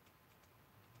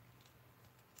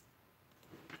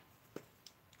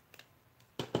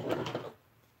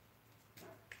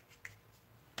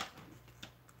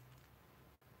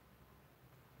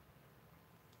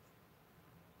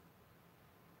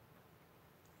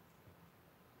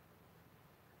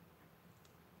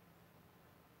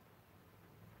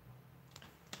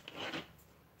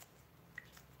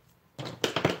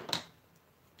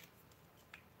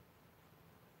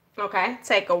 Okay,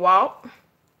 take a walk.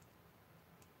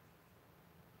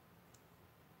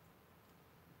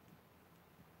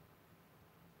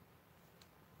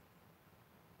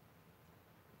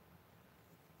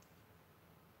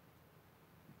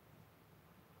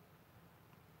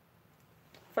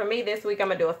 For me this week, I'm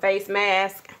gonna do a face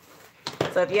mask.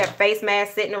 So if you have face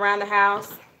masks sitting around the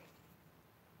house,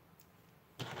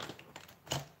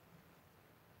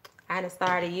 I done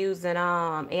started using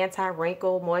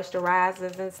anti-wrinkle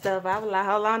moisturizers and stuff. I was like,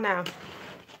 hold on now.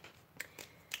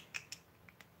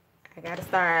 I gotta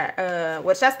start,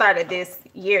 which I started this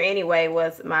year anyway,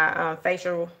 was my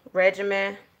facial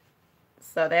regimen.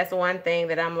 So that's one thing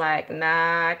that I'm like,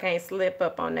 nah, I can't slip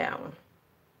up on that one.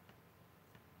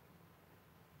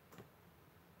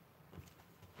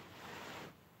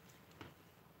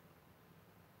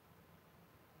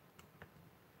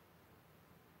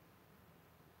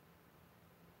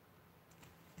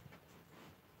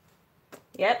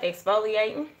 Yep,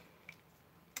 exfoliating.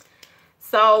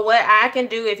 So what I can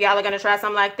do, if y'all are going to try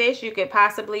something like this, you could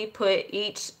possibly put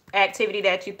each activity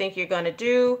that you think you're going to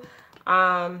do.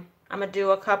 I'm going to do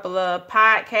a couple of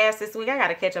podcasts this week. I got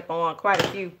to catch up on quite a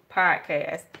few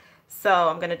podcasts. So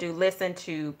I'm going to do listen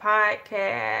to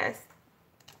podcasts.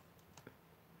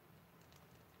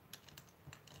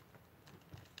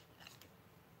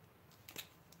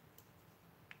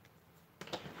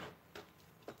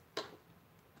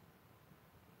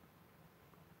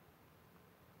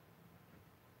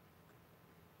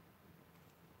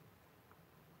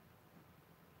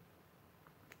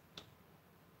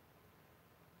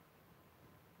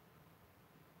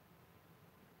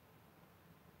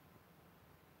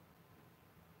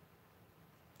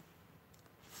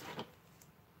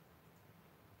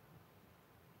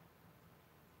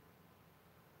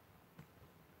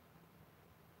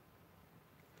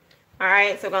 All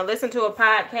right, so we're going to listen to a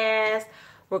podcast.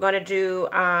 We're going to do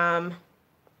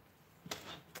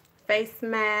face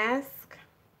mask,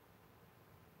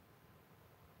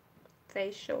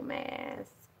 facial mask.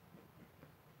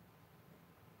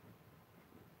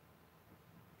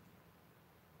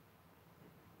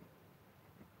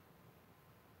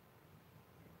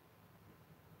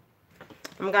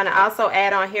 I'm going to also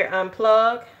add on here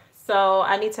unplug. So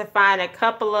I need to find a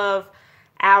couple of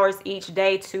hours each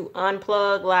day to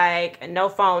unplug, like no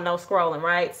phone, no scrolling,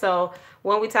 right? So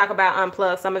when we talk about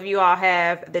unplug, some of you all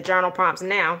have the journal prompts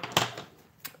now.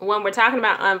 When we're talking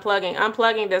about unplugging,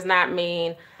 unplugging does not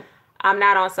mean I'm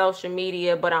not on social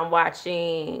media, but I'm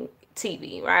watching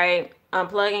TV, right?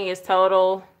 Unplugging is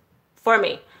total, for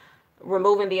me,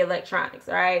 removing the electronics,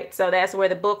 right? So that's where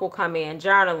the book will come in,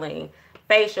 journaling,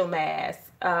 facial masks,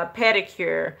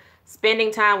 pedicure,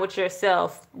 spending time with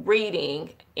yourself, reading,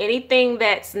 anything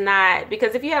that's not,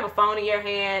 because if you have a phone in your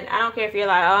hand, I don't care if you're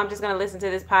like, oh, I'm just going to listen to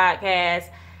this podcast.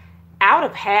 Out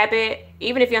of habit,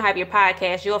 even if you don't have your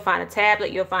podcast, you'll find a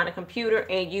tablet, you'll find a computer,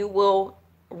 and you will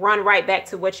run right back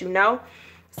to what you know.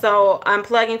 So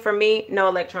unplugging for me, no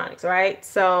electronics, right?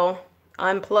 So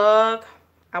unplug,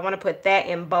 I want to put that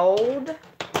in bold.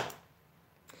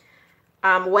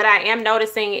 What I am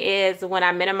noticing is when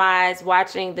I minimize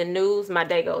watching the news, my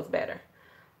day goes better.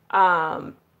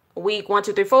 Week 1,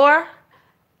 2, 3, 4,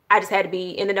 I just had to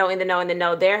be in the know, in the know, in the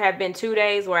know. There have been 2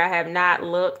 days where I have not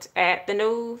looked at the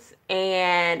news,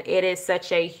 and it is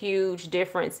such a huge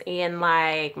difference in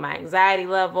like my anxiety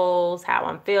levels, how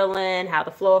I'm feeling, how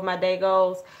the flow of my day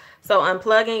goes. So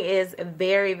unplugging is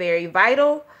very, very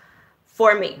vital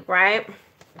for me, right?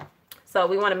 So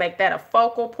we want to make that a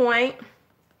focal point.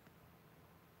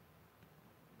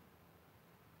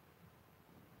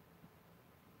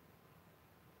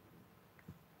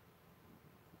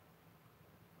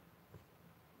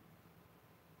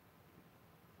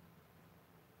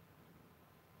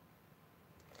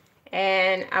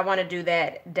 And I want to do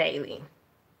that daily.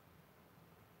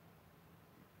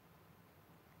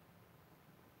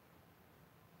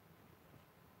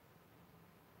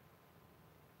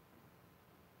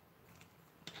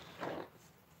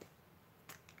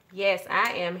 Yes,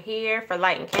 I am here for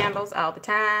lighting candles all the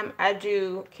time. I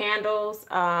do candles.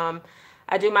 I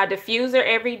do my diffuser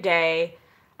every day.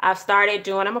 I've started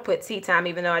doing, I'm going to put tea time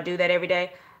even though I do that every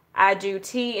day. I do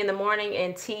tea in the morning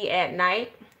and tea at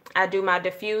night. I do my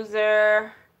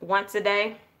diffuser once a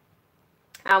day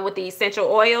with the essential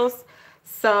oils.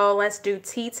 So let's do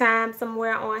tea time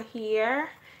somewhere on here.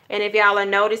 And if y'all are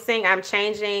noticing, I'm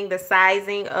changing the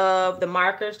sizing of the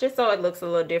markers just so it looks a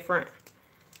little different.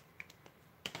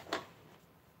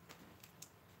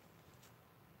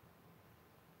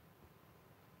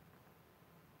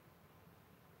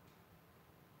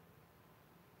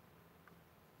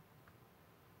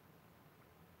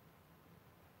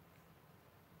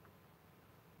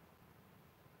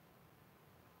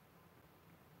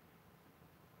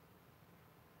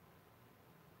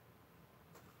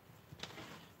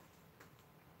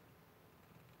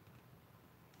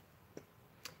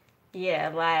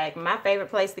 Yeah, like my favorite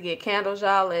place to get candles,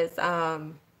 y'all, is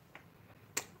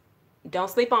don't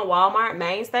sleep on Walmart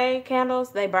mainstay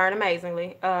candles. They burn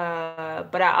amazingly.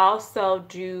 But I also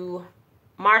do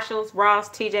Marshalls, Ross,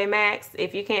 TJ Maxx.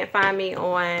 If you can't find me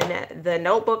on the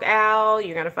notebook owl,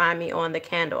 you're gonna find me on the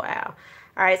candle owl.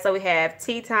 All right, so we have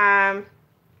tea time.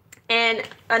 And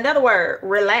another word,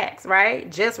 relax, right?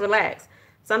 Just relax.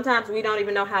 Sometimes we don't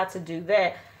even know how to do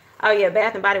that. Oh yeah,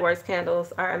 Bath and Body Works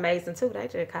candles are amazing too. They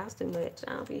just cost too much.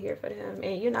 I don't be here for them.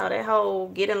 And you know that whole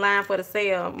get in line for the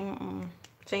sale.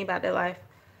 She ain't about that life.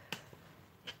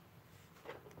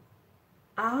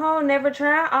 Oh, never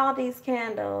try all these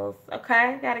candles.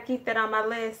 Okay, gotta keep that on my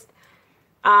list.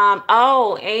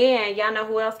 Oh, and y'all know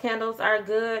who else candles are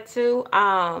good too?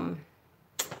 Oh,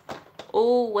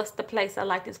 what's the place? I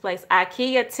like this place.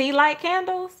 IKEA tea light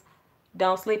candles.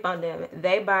 Don't sleep on them.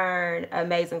 They burn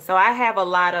amazing. So I have a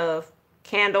lot of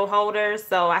candle holders.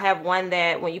 So I have one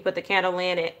that when you put the candle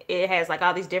in, it has like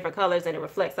all these different colors and it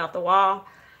reflects off the wall.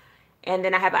 And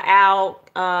then I have an owl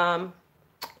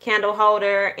candle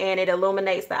holder, and it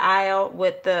illuminates the owl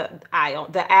with the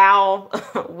owl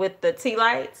with the tea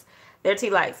lights. Their tea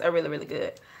lights are really, really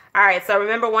good. All right, so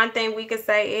remember one thing we could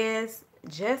say is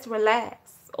just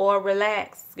relax or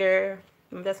relax, girl.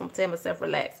 That's what I'm telling myself,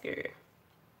 relax, girl.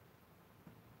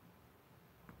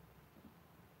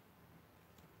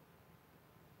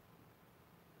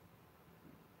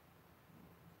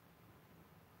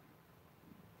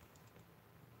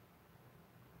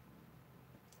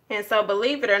 And so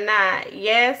believe it or not,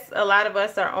 yes, a lot of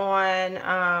us are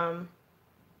on,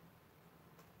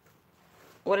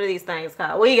 what are these things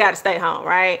called? We got to stay home,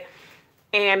 right?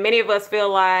 And many of us feel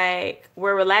like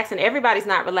we're relaxing. Everybody's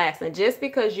not relaxing. Just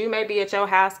because you may be at your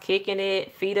house kicking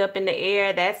it, feet up in the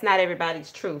air, that's not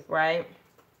everybody's truth, right?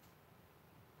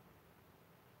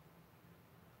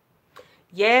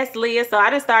 Yes, Leah. So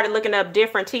I just started looking up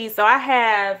different teas. So I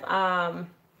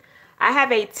I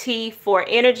have a tea for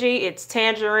energy. It's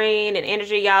tangerine and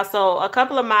energy, y'all. So a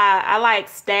couple of I like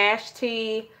stash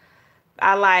tea.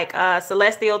 I like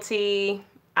celestial tea.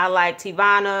 I like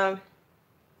Tivana.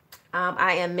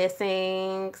 I am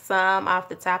missing some off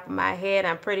the top of my head.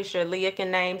 I'm pretty sure Leah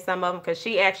can name some of them because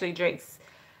she actually drinks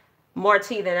more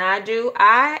tea than I do.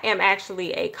 I am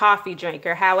actually a coffee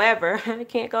drinker. However, I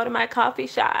can't go to my coffee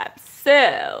shop.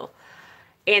 So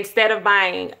instead of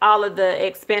buying all of the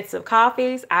expensive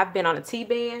coffees, I've been on a tea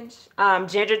binge.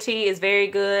 Ginger tea is very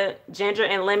good. Ginger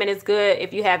and lemon is good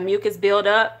if you have mucus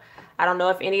buildup. I don't know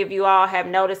if any of you all have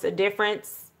noticed a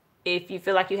difference. If you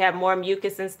feel like you have more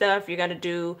mucus and stuff, you're going to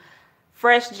do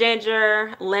fresh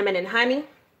ginger, lemon, and honey.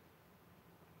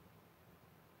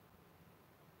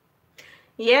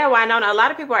 Yeah, well, I know a lot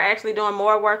of people are actually doing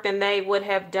more work than they would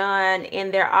have done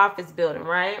in their office building,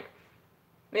 right?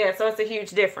 Yeah, so it's a huge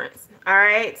difference. All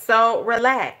right, so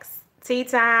relax. Tea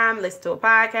time, listen to a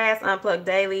podcast, unplug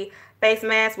daily, face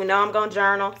mask. We know I'm going to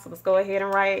journal, so let's go ahead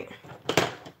and write.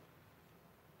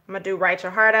 I'm going to do write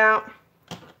your heart out.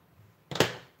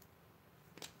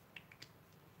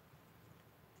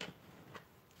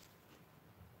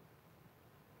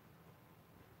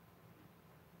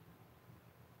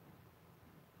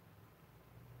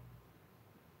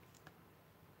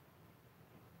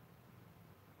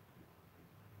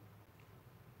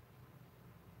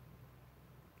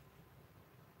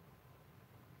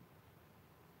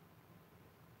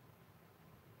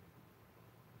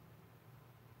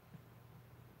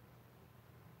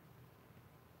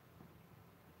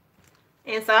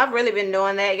 And so I've really been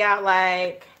doing that, y'all.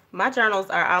 Like, my journals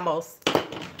are almost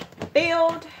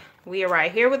filled. We are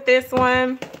right here with this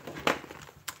one.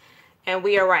 And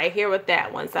we are right here with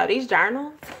that one. So these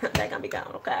journals, they're going to be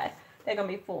gone, okay? They're going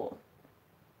to be full.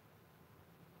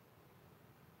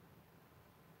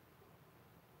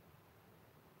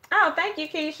 Oh, thank you,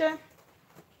 Keisha.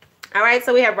 All right,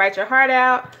 so we have write your heart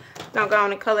out. I'm going to go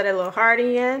on and color that little heart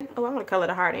in. Oh, I want to color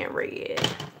the heart in red.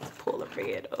 Let's pull the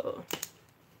red up.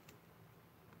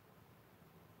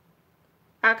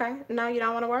 Okay, no, you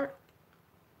don't want to work?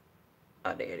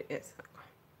 Oh, there it is.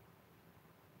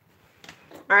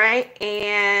 All right,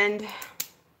 and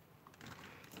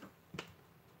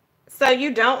so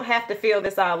you don't have to fill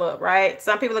this all up, right?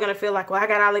 Some people are going to feel like, well, I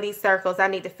got all of these circles. I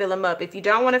need to fill them up. If you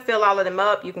don't want to fill all of them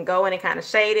up, you can go in and kind of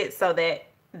shade it so that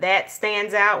that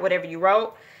stands out, whatever you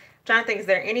wrote. I'm trying to think, is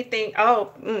there anything? Oh,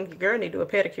 your girl need to do a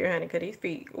pedicure, honey, because these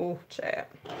feet, ooh,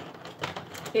 chap.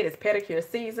 It is pedicure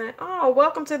season. Oh,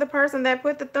 welcome to the person that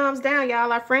put the thumbs down,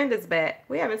 y'all. Our friend is back.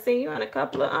 We haven't seen you in a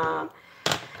couple of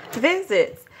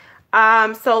visits.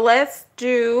 So let's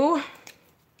do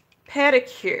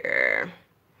pedicure.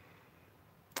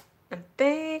 I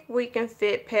think we can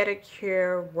fit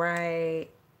pedicure right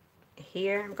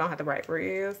here. I'm gonna have to write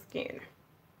real skinny.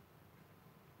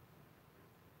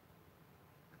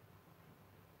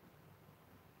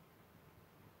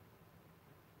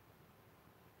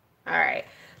 All right,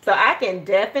 so I can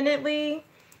definitely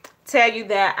tell you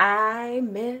that I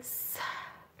miss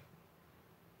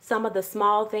some of the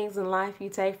small things in life you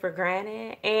take for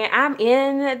granted. And I'm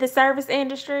in the service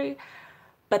industry,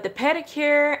 but the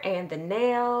pedicure and the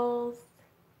nails,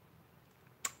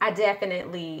 I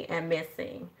definitely am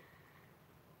missing.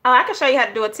 Oh, I can show you how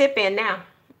to do a tip in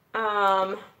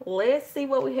now. Let's see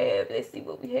what we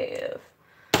have.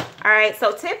 All right,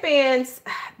 so tip ends,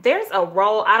 there's a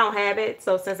roll. I don't have it.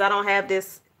 So since I don't have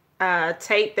this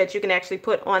tape that you can actually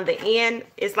put on the end,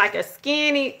 it's like a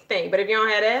skinny thing. But if you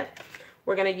don't have that,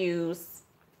 we're gonna use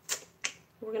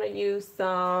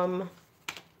some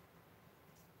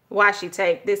washi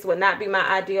tape. This would not be my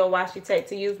ideal washi tape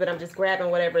to use, but I'm just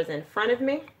grabbing whatever is in front of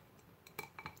me.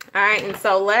 All right, and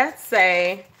so let's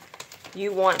say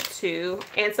you want to,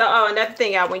 and so, oh, another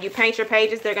thing, y'all, when you paint your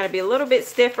pages, they're going to be a little bit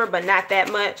stiffer, but not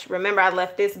that much. Remember, I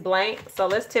left this blank, so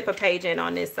let's tip a page in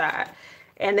on this side,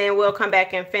 and then we'll come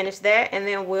back and finish that, and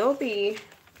then we'll be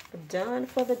done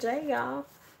for the day, y'all.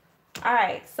 All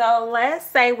right, so let's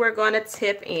say we're going to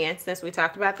tip in, since we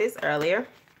talked about this earlier.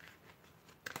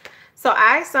 So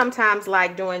I sometimes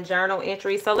like doing journal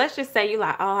entries. So let's just say you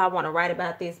like, oh, I want to write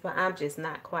about this, but I'm just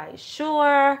not quite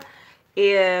sure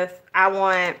if I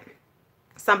want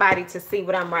somebody to see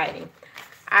what I'm writing.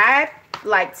 I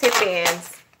like tip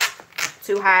ins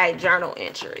to hide journal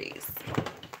entries.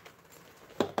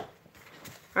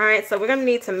 All right, so we're going to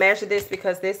need to measure this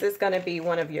because this is going to be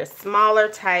one of your smaller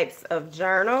types of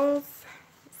journals.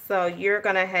 So you're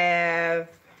going to have,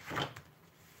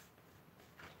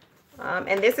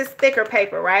 and this is thicker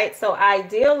paper, right? So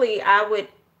ideally, I would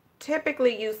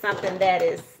typically use something that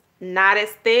is not as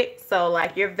thick. So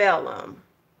like your vellum,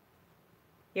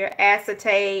 your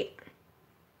acetate,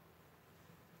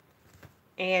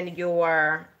 and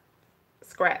your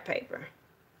scrap paper.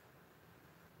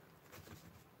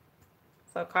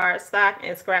 So cardstock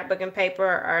and scrapbooking paper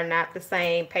are not the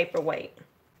same paper weight.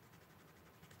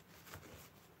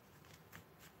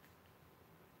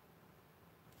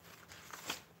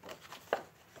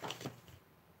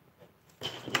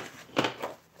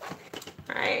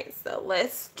 All right, so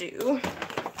let's do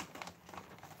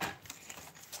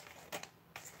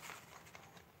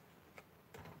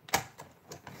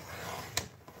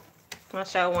my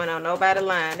show went on nobody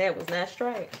line. That was not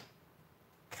straight.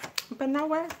 But no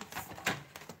worries.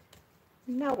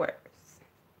 No worries.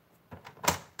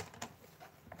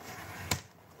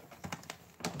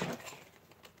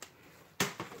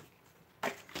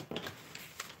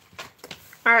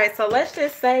 All right, so let's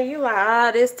just say you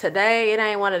like, this today, it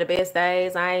ain't one of the best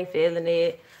days. I ain't feeling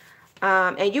it.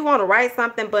 And you want to write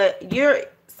something, but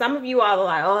some of you all are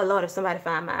like, oh Lord, if somebody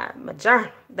find my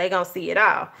journal, they gonna see it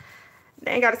all.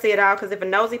 They ain't got to see it all, because if a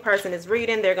nosy person is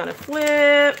reading, they're going to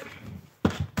flip.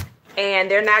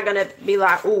 And they're not going to be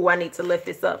like, ooh, I need to lift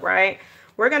this up, right?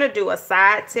 We're going to do a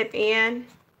side tip in.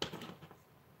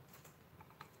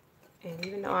 And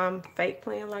even though I'm fake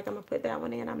playing like I'm going to put that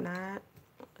one in, I'm not.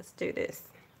 Let's do this.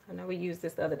 I know we used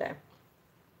this the other day.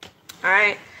 All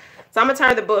right. So I'm going to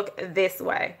turn the book this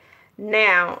way.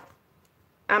 Now,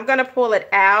 I'm going to pull it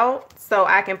out so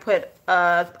I can put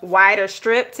a wider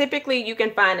strip. Typically, you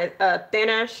can find a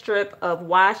thinner strip of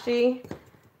washi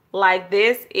like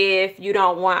this if you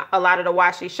don't want a lot of the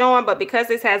washi showing. But because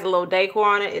this has a little decor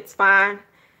on it, it's fine.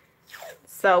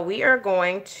 So we are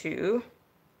going to,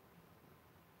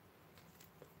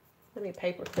 let me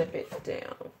paper clip it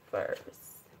down first.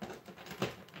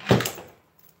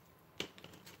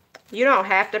 You don't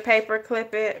have to paper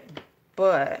clip it,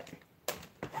 but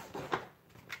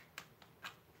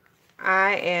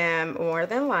I am more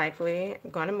than likely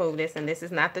going to move this, and this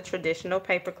is not the traditional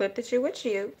paper clip that you would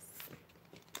use,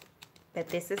 but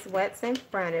this is what's in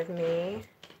front of me.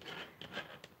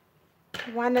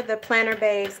 One of the planner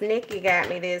babes, Nikki, got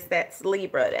me this. That's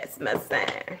Libra. That's my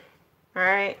sign. All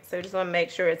right, so just want to make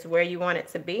sure it's where you want it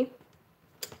to be.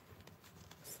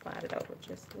 Slide it over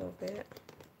just a little bit.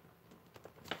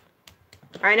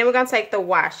 All right, then we're going to take the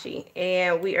washi,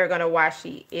 and we are going to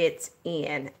washi it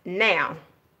in. Now,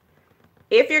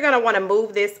 if you're going to want to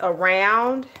move this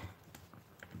around,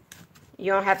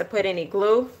 you don't have to put any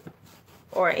glue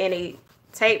or any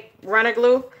tape runner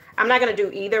glue. I'm not going to do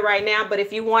either right now, but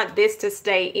if you want this to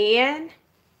stay in,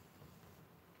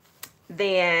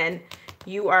 then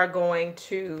you are going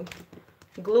to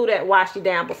glue that washi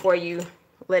down before you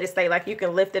let it stay. Like, you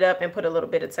can lift it up and put a little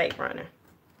bit of tape runner.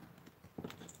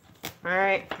 All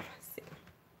right. Let's see.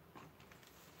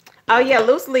 Oh, yeah,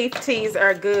 loose leaf tees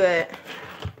are good.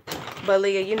 But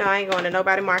Leah, you know I ain't going to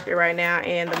nobody market right now,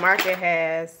 and the market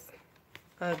has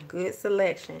a good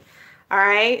selection. All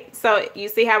right, so you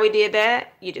see how we did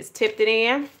that? You just tipped it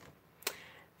in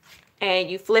and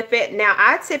you flip it. Now,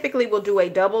 I typically will do a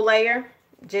double layer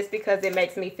just because it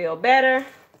makes me feel better.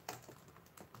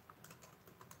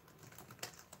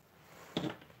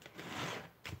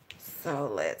 So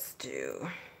let's do.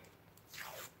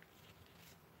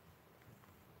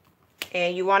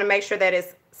 And you want to make sure that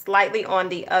it's slightly on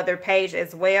the other page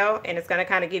as well, and it's going to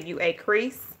kind of give you a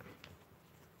crease.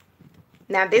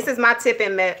 Now, this is my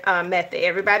tipping method.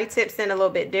 Everybody tips in a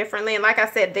little bit differently, and like I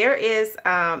said, there is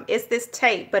it's this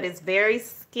tape, but it's very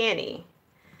skinny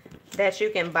that you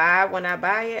can buy. When I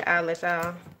buy it, I'll let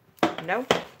y'all know.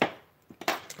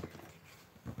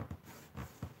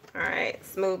 All right,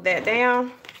 smooth that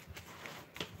down,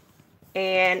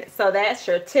 and so that's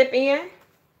your tip in.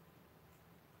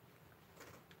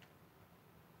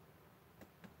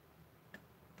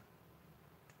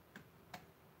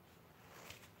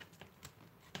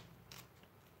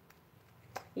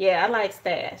 Yeah, I like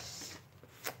stash.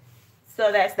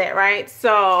 So that's that, right?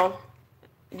 So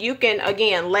you can,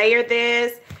 again, layer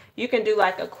this. You can do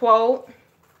like a quote.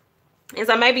 And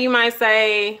so maybe you might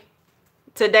say,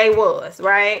 today was,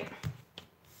 right?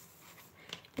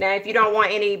 Now, if you don't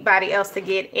want anybody else to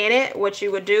get in it, what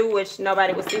you would do, which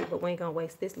nobody would see, but we ain't gonna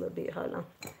waste this little bit, hold on.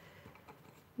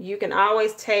 You can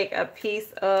always take a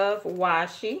piece of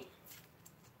washi.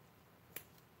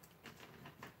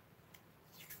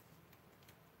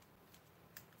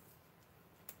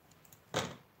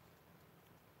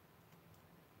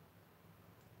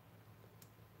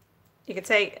 You can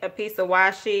take a piece of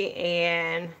washi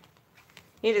and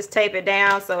you just tape it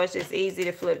down so it's just easy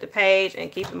to flip the page and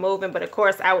keep it moving. But of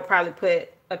course, I would probably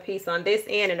put a piece on this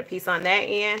end and a piece on that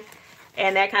end.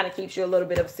 And that kind of keeps you a little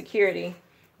bit of security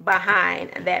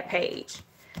behind that page.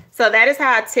 So that is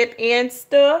how I tip in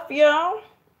stuff, y'all.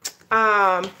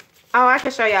 Oh, I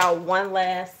can show y'all one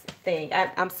last thing.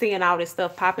 I'm seeing all this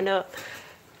stuff popping up.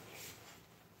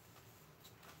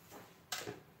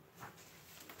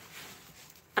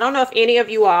 I don't know if any of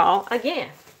you all, again,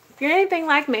 if you're anything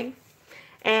like me,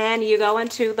 and you go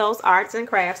into those arts and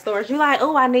crafts stores, you're like,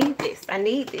 oh, I need this, I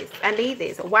need this, I need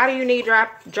this. Why do you need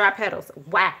dry petals?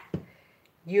 Why?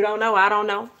 You don't know, I don't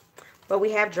know. But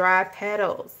we have dry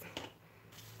petals.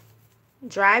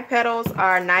 Dry petals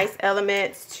are nice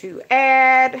elements to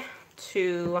add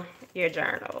to your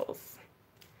journals.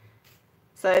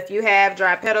 So if you have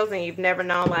dry petals and you've never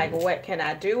known, like, what can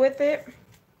I do with it?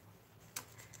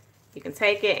 You can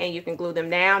take it and you can glue them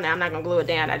down. Now, I'm not going to glue it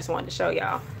down. I just wanted to show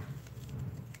y'all.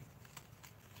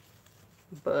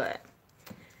 But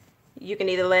you can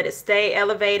either let it stay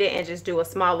elevated and just do a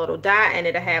small little dot and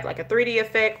it'll have like a 3D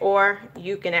effect, or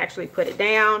you can actually put it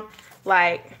down.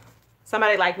 Like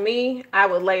somebody like me, I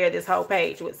would layer this whole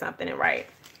page with something and write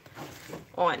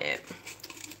on it.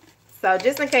 So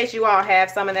just in case you all have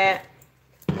some of that,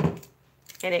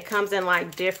 and it comes in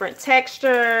like different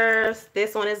textures.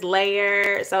 This one is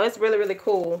layered. So it's really, really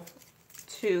cool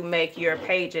to make your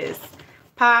pages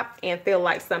pop and feel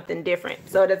like something different.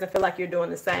 So it doesn't feel like you're doing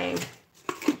the same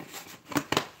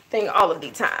thing all of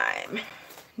the time.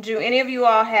 Do any of you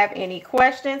all have any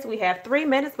questions? We have 3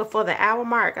 minutes before the hour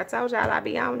mark. I told y'all I'd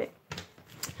be on it.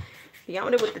 Be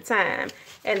on it with the time.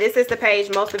 And this is the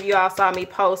page most of you all saw me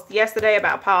post yesterday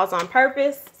about pause on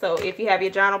purpose. So if you have your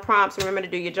journal prompts, remember to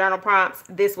do your journal prompts.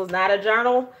 This was not a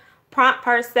journal prompt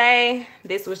per se.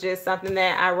 This was just something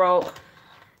that I wrote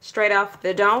straight off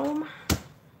the dome,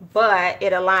 but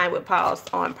it aligned with pause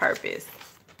on purpose.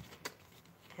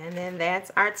 And then that's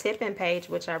our tipping page,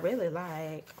 which I really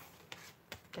like.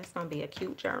 That's going to be a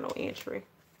cute journal entry.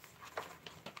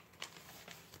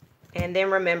 And then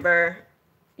remember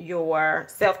your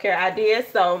self-care ideas.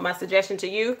 So my suggestion to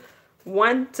you,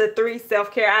 1 to 3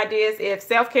 self-care ideas. If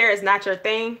self-care is not your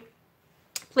thing,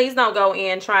 please don't go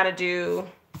in trying to do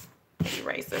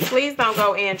eraser. Please don't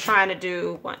go in trying to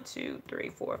do 1, 2, 3,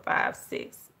 4, 5,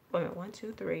 6. Wait a minute, 1,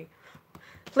 2, 3.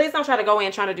 Please don't try to go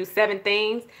in trying to do 7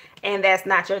 things and that's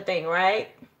not your thing,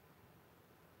 right?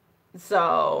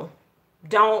 So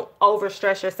don't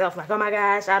overstress yourself like, oh my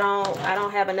gosh, I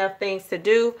don't have enough things to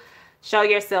do. Show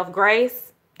yourself grace.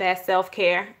 That's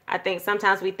self-care. I think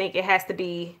sometimes we think it has to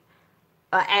be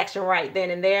an action right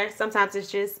then and there. Sometimes it's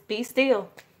just be still.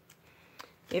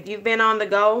 If you've been on the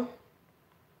go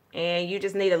and you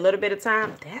just need a little bit of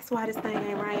time, that's why this thing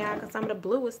ain't right, y'all, because some of the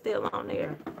blue is still on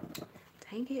there.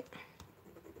 Dang it.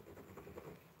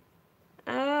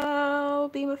 Oh,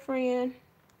 be my friend.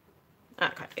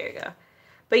 Okay, there you go.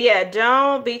 But yeah,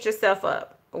 don't beat yourself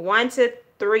up. 1 to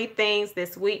 3 things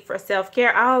this week for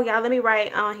self-care. Oh, y'all, let me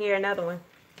write on here another one.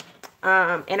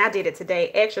 And I did it today.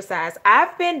 Exercise.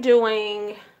 I've been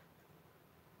doing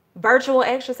virtual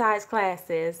exercise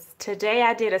classes. Today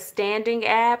I did a standing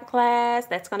ab class.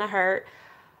 That's gonna hurt.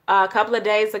 A couple of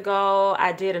days ago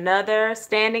I did another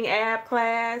standing ab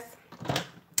class.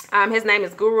 His name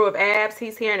is Guru of Abs.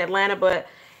 He's here in Atlanta, but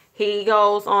he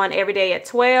goes on every day at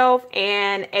 12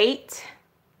 and 8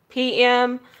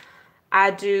 p.m. I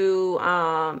do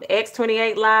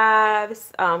X28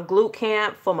 lives, glute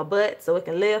camp for my butt so it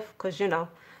can lift, because, you know,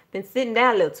 been sitting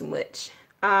down a little too much.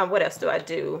 What else do I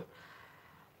do?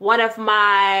 One of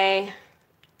my,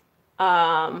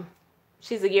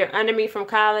 she's a year under me from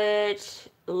college,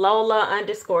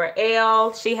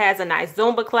 Lola_L. She has a nice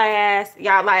Zumba class.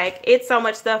 Y'all, like, it's so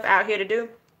much stuff out here to do.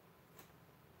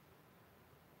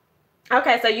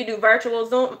 Okay, so you do virtual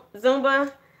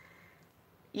Zumba?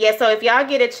 Yeah, so if y'all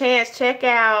get a chance, check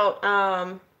out,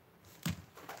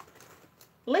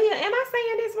 Leah, am I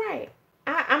saying this right?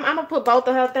 I'm going to put both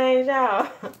of her things, y'all.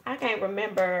 I can't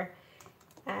remember.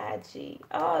 IG.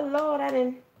 Oh, Lord, I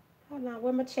didn't, hold on,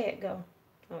 where'd my chat go?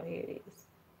 Oh, here it is.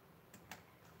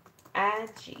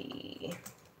 IG.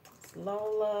 It's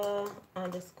Lola_L.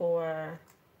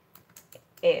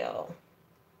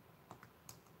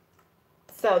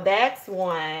 So that's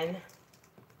one.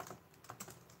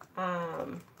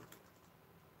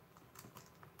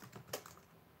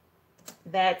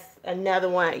 That's another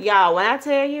one. Y'all, when I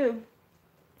tell you,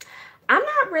 I'm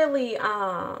not really,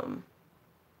 I'm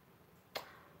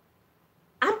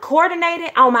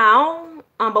coordinated on my own.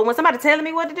 But when somebody telling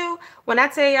me what to do, when I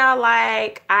tell y'all,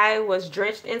 like, I was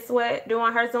drenched in sweat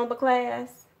doing her Zumba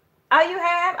class. Oh, you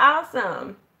have?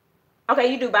 Awesome.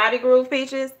 Okay, you do body groove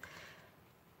features.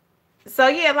 So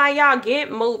yeah, like, y'all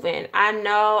get moving. I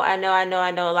know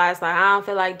a lot. It's like, I don't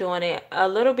feel like doing it. A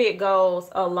little bit goes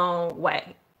a long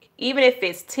way. Even if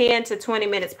it's 10 to 20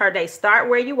 minutes per day, start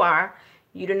where you are.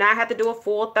 You do not have to do a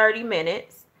full 30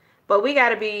 minutes. But we got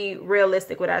to be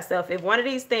realistic with ourselves. If one of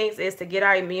these things is to get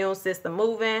our immune system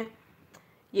moving,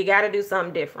 you got to do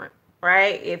something different,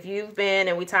 right? If you've been,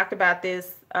 and we talked about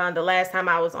this the last time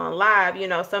I was on live, you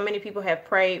know, so many people have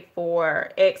prayed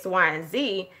for X, Y, and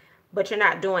Z, but you're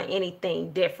not doing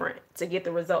anything different to get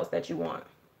the results that you want.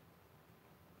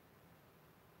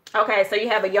 Okay, so you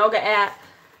have a yoga app.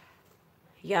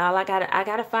 Y'all, I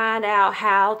gotta find out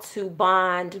how to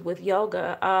bond with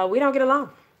yoga. We don't get along.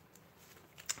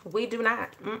 We do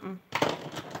not. I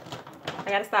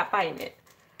gotta stop fighting it.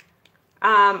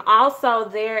 Also,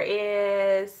 there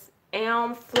is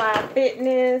Fly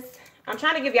Fitness. I'm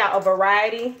trying to give y'all a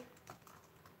variety.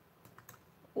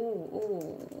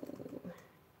 Ooh.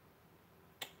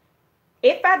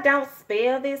 If I don't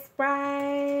spell this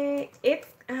right, it's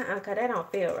cause that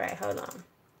don't feel right. Hold on.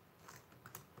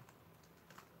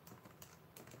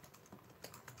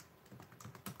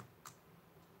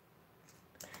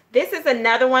 This is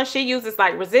another one. She uses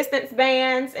like resistance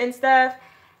bands and stuff.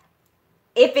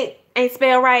 If it ain't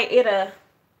spelled right,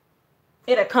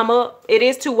 it'll come up. It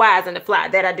is 2 Y's in the fly,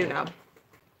 that I do know,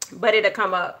 but it'll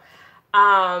come up.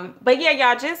 But yeah,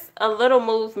 y'all, just a little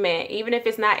movement, even if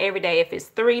it's not every day, if it's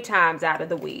 3 times out of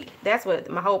the week. That's what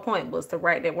my whole point was, to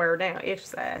write that word down,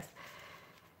 exercise.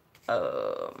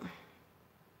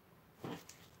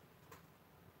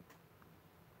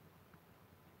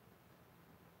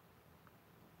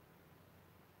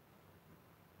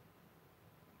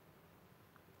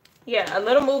 Yeah, a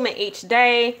little movement each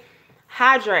day.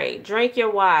 Hydrate, drink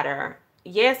your water.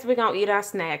 Yes, we're going to eat our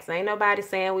snacks. Ain't nobody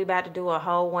saying we about to do a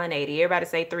whole 180. Everybody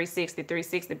say 360.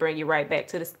 360 bring you right back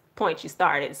to the point you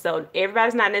started. So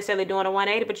everybody's not necessarily doing a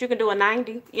 180, but you can do a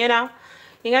 90, you know.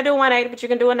 You got to do a 180, but you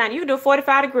can do a 90. You can do a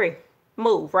 45 degree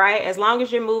move, right? As long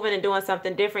as you're moving and doing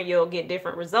something different, you'll get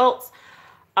different results.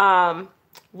 Water.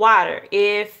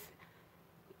 If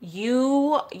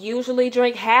you usually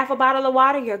drink half a bottle of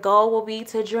water, your goal will be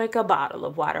to drink a bottle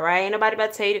of water, right? Ain't nobody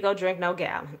about to tell you to go drink no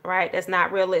gallon, right? That's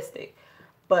not realistic.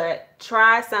 But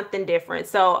try something different.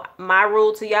 So my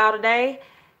rule to y'all today,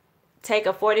 take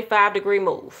a 45 degree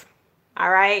move. All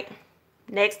right.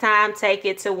 Next time, take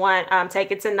it to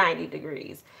 90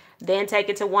 degrees. Then take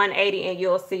it to 180 and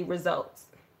you'll see results.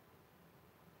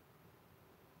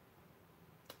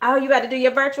 Oh, you got to do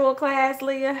your virtual class,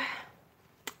 Leah?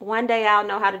 One day I'll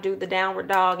know how to do the downward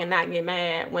dog and not get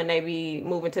mad when they be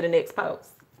moving to the next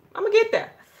post. I'm gonna get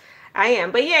there. I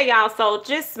am. But yeah, y'all, so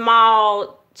just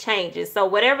small changes. So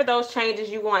whatever those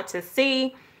changes you want to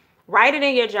see, write it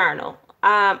in your journal.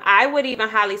 I would even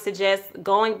highly suggest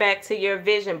going back to your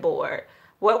vision board.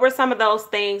 What were some of those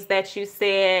things that you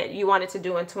said you wanted to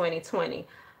do in 2020?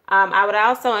 I would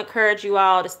also encourage you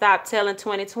all to stop telling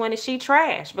 2020 she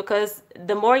trash, because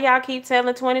the more y'all keep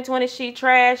telling 2020 she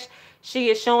trash, she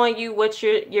is showing you what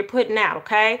you're putting out,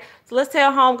 okay? So let's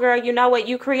tell homegirl, you know what,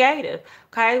 you creative,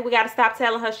 okay? We got to stop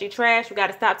telling her she trash. We got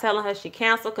to stop telling her she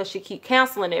canceled, because she keep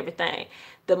canceling everything.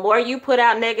 The more you put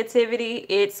out negativity,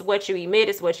 it's what you emit,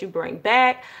 it's what you bring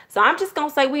back. So I'm just going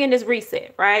to say we in this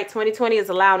reset, right? 2020 is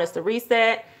allowing us to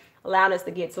reset, allowing us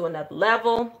to get to another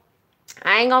level.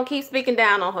 I ain't going to keep speaking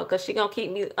down on her, because she going to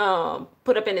keep me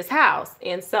put up in this house.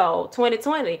 And so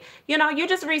 2020, you know, you're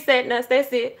just resetting us.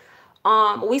 That's it.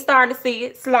 We starting to see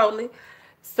it slowly.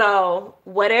 So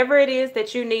whatever it is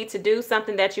that you need to do,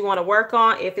 something that you want to work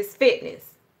on, if it's fitness,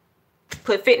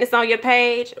 put fitness on your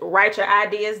page, write your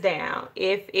ideas down.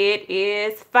 If it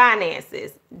is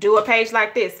finances, do a page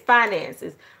like this,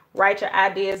 finances, write your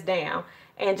ideas down,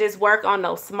 and just work on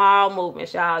those small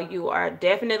movements, y'all. You are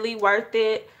definitely worth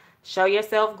it. Show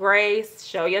yourself grace,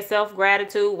 show yourself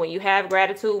gratitude. When you have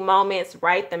gratitude moments,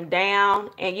 write them down,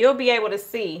 and you'll be able to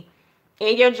see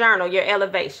in your journal your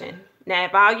elevation. Now,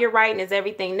 if all you're writing is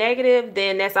everything negative,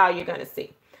 then that's all you're going to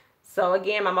see. So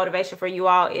again, my motivation for you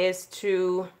all is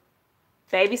to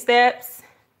baby steps,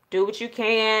 do what you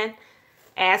can,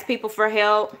 ask people for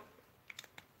help,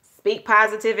 speak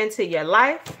positive into your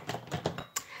life,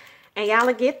 and y'all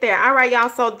will get there. All right, y'all.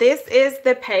 So this is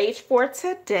the page for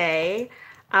today.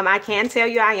 I can tell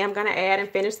you I am going to add and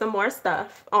finish some more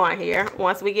stuff on here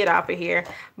once we get off of here.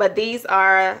 But these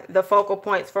are the focal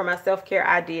points for my self-care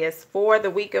ideas for the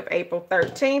week of April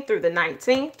 13th through the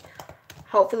 19th.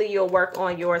 Hopefully you'll work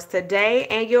on yours today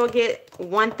and you'll get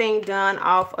one thing done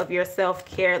off of your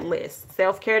self-care list.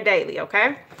 Self-care daily,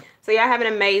 okay? So y'all have an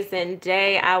amazing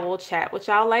day. I will chat with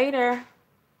y'all later.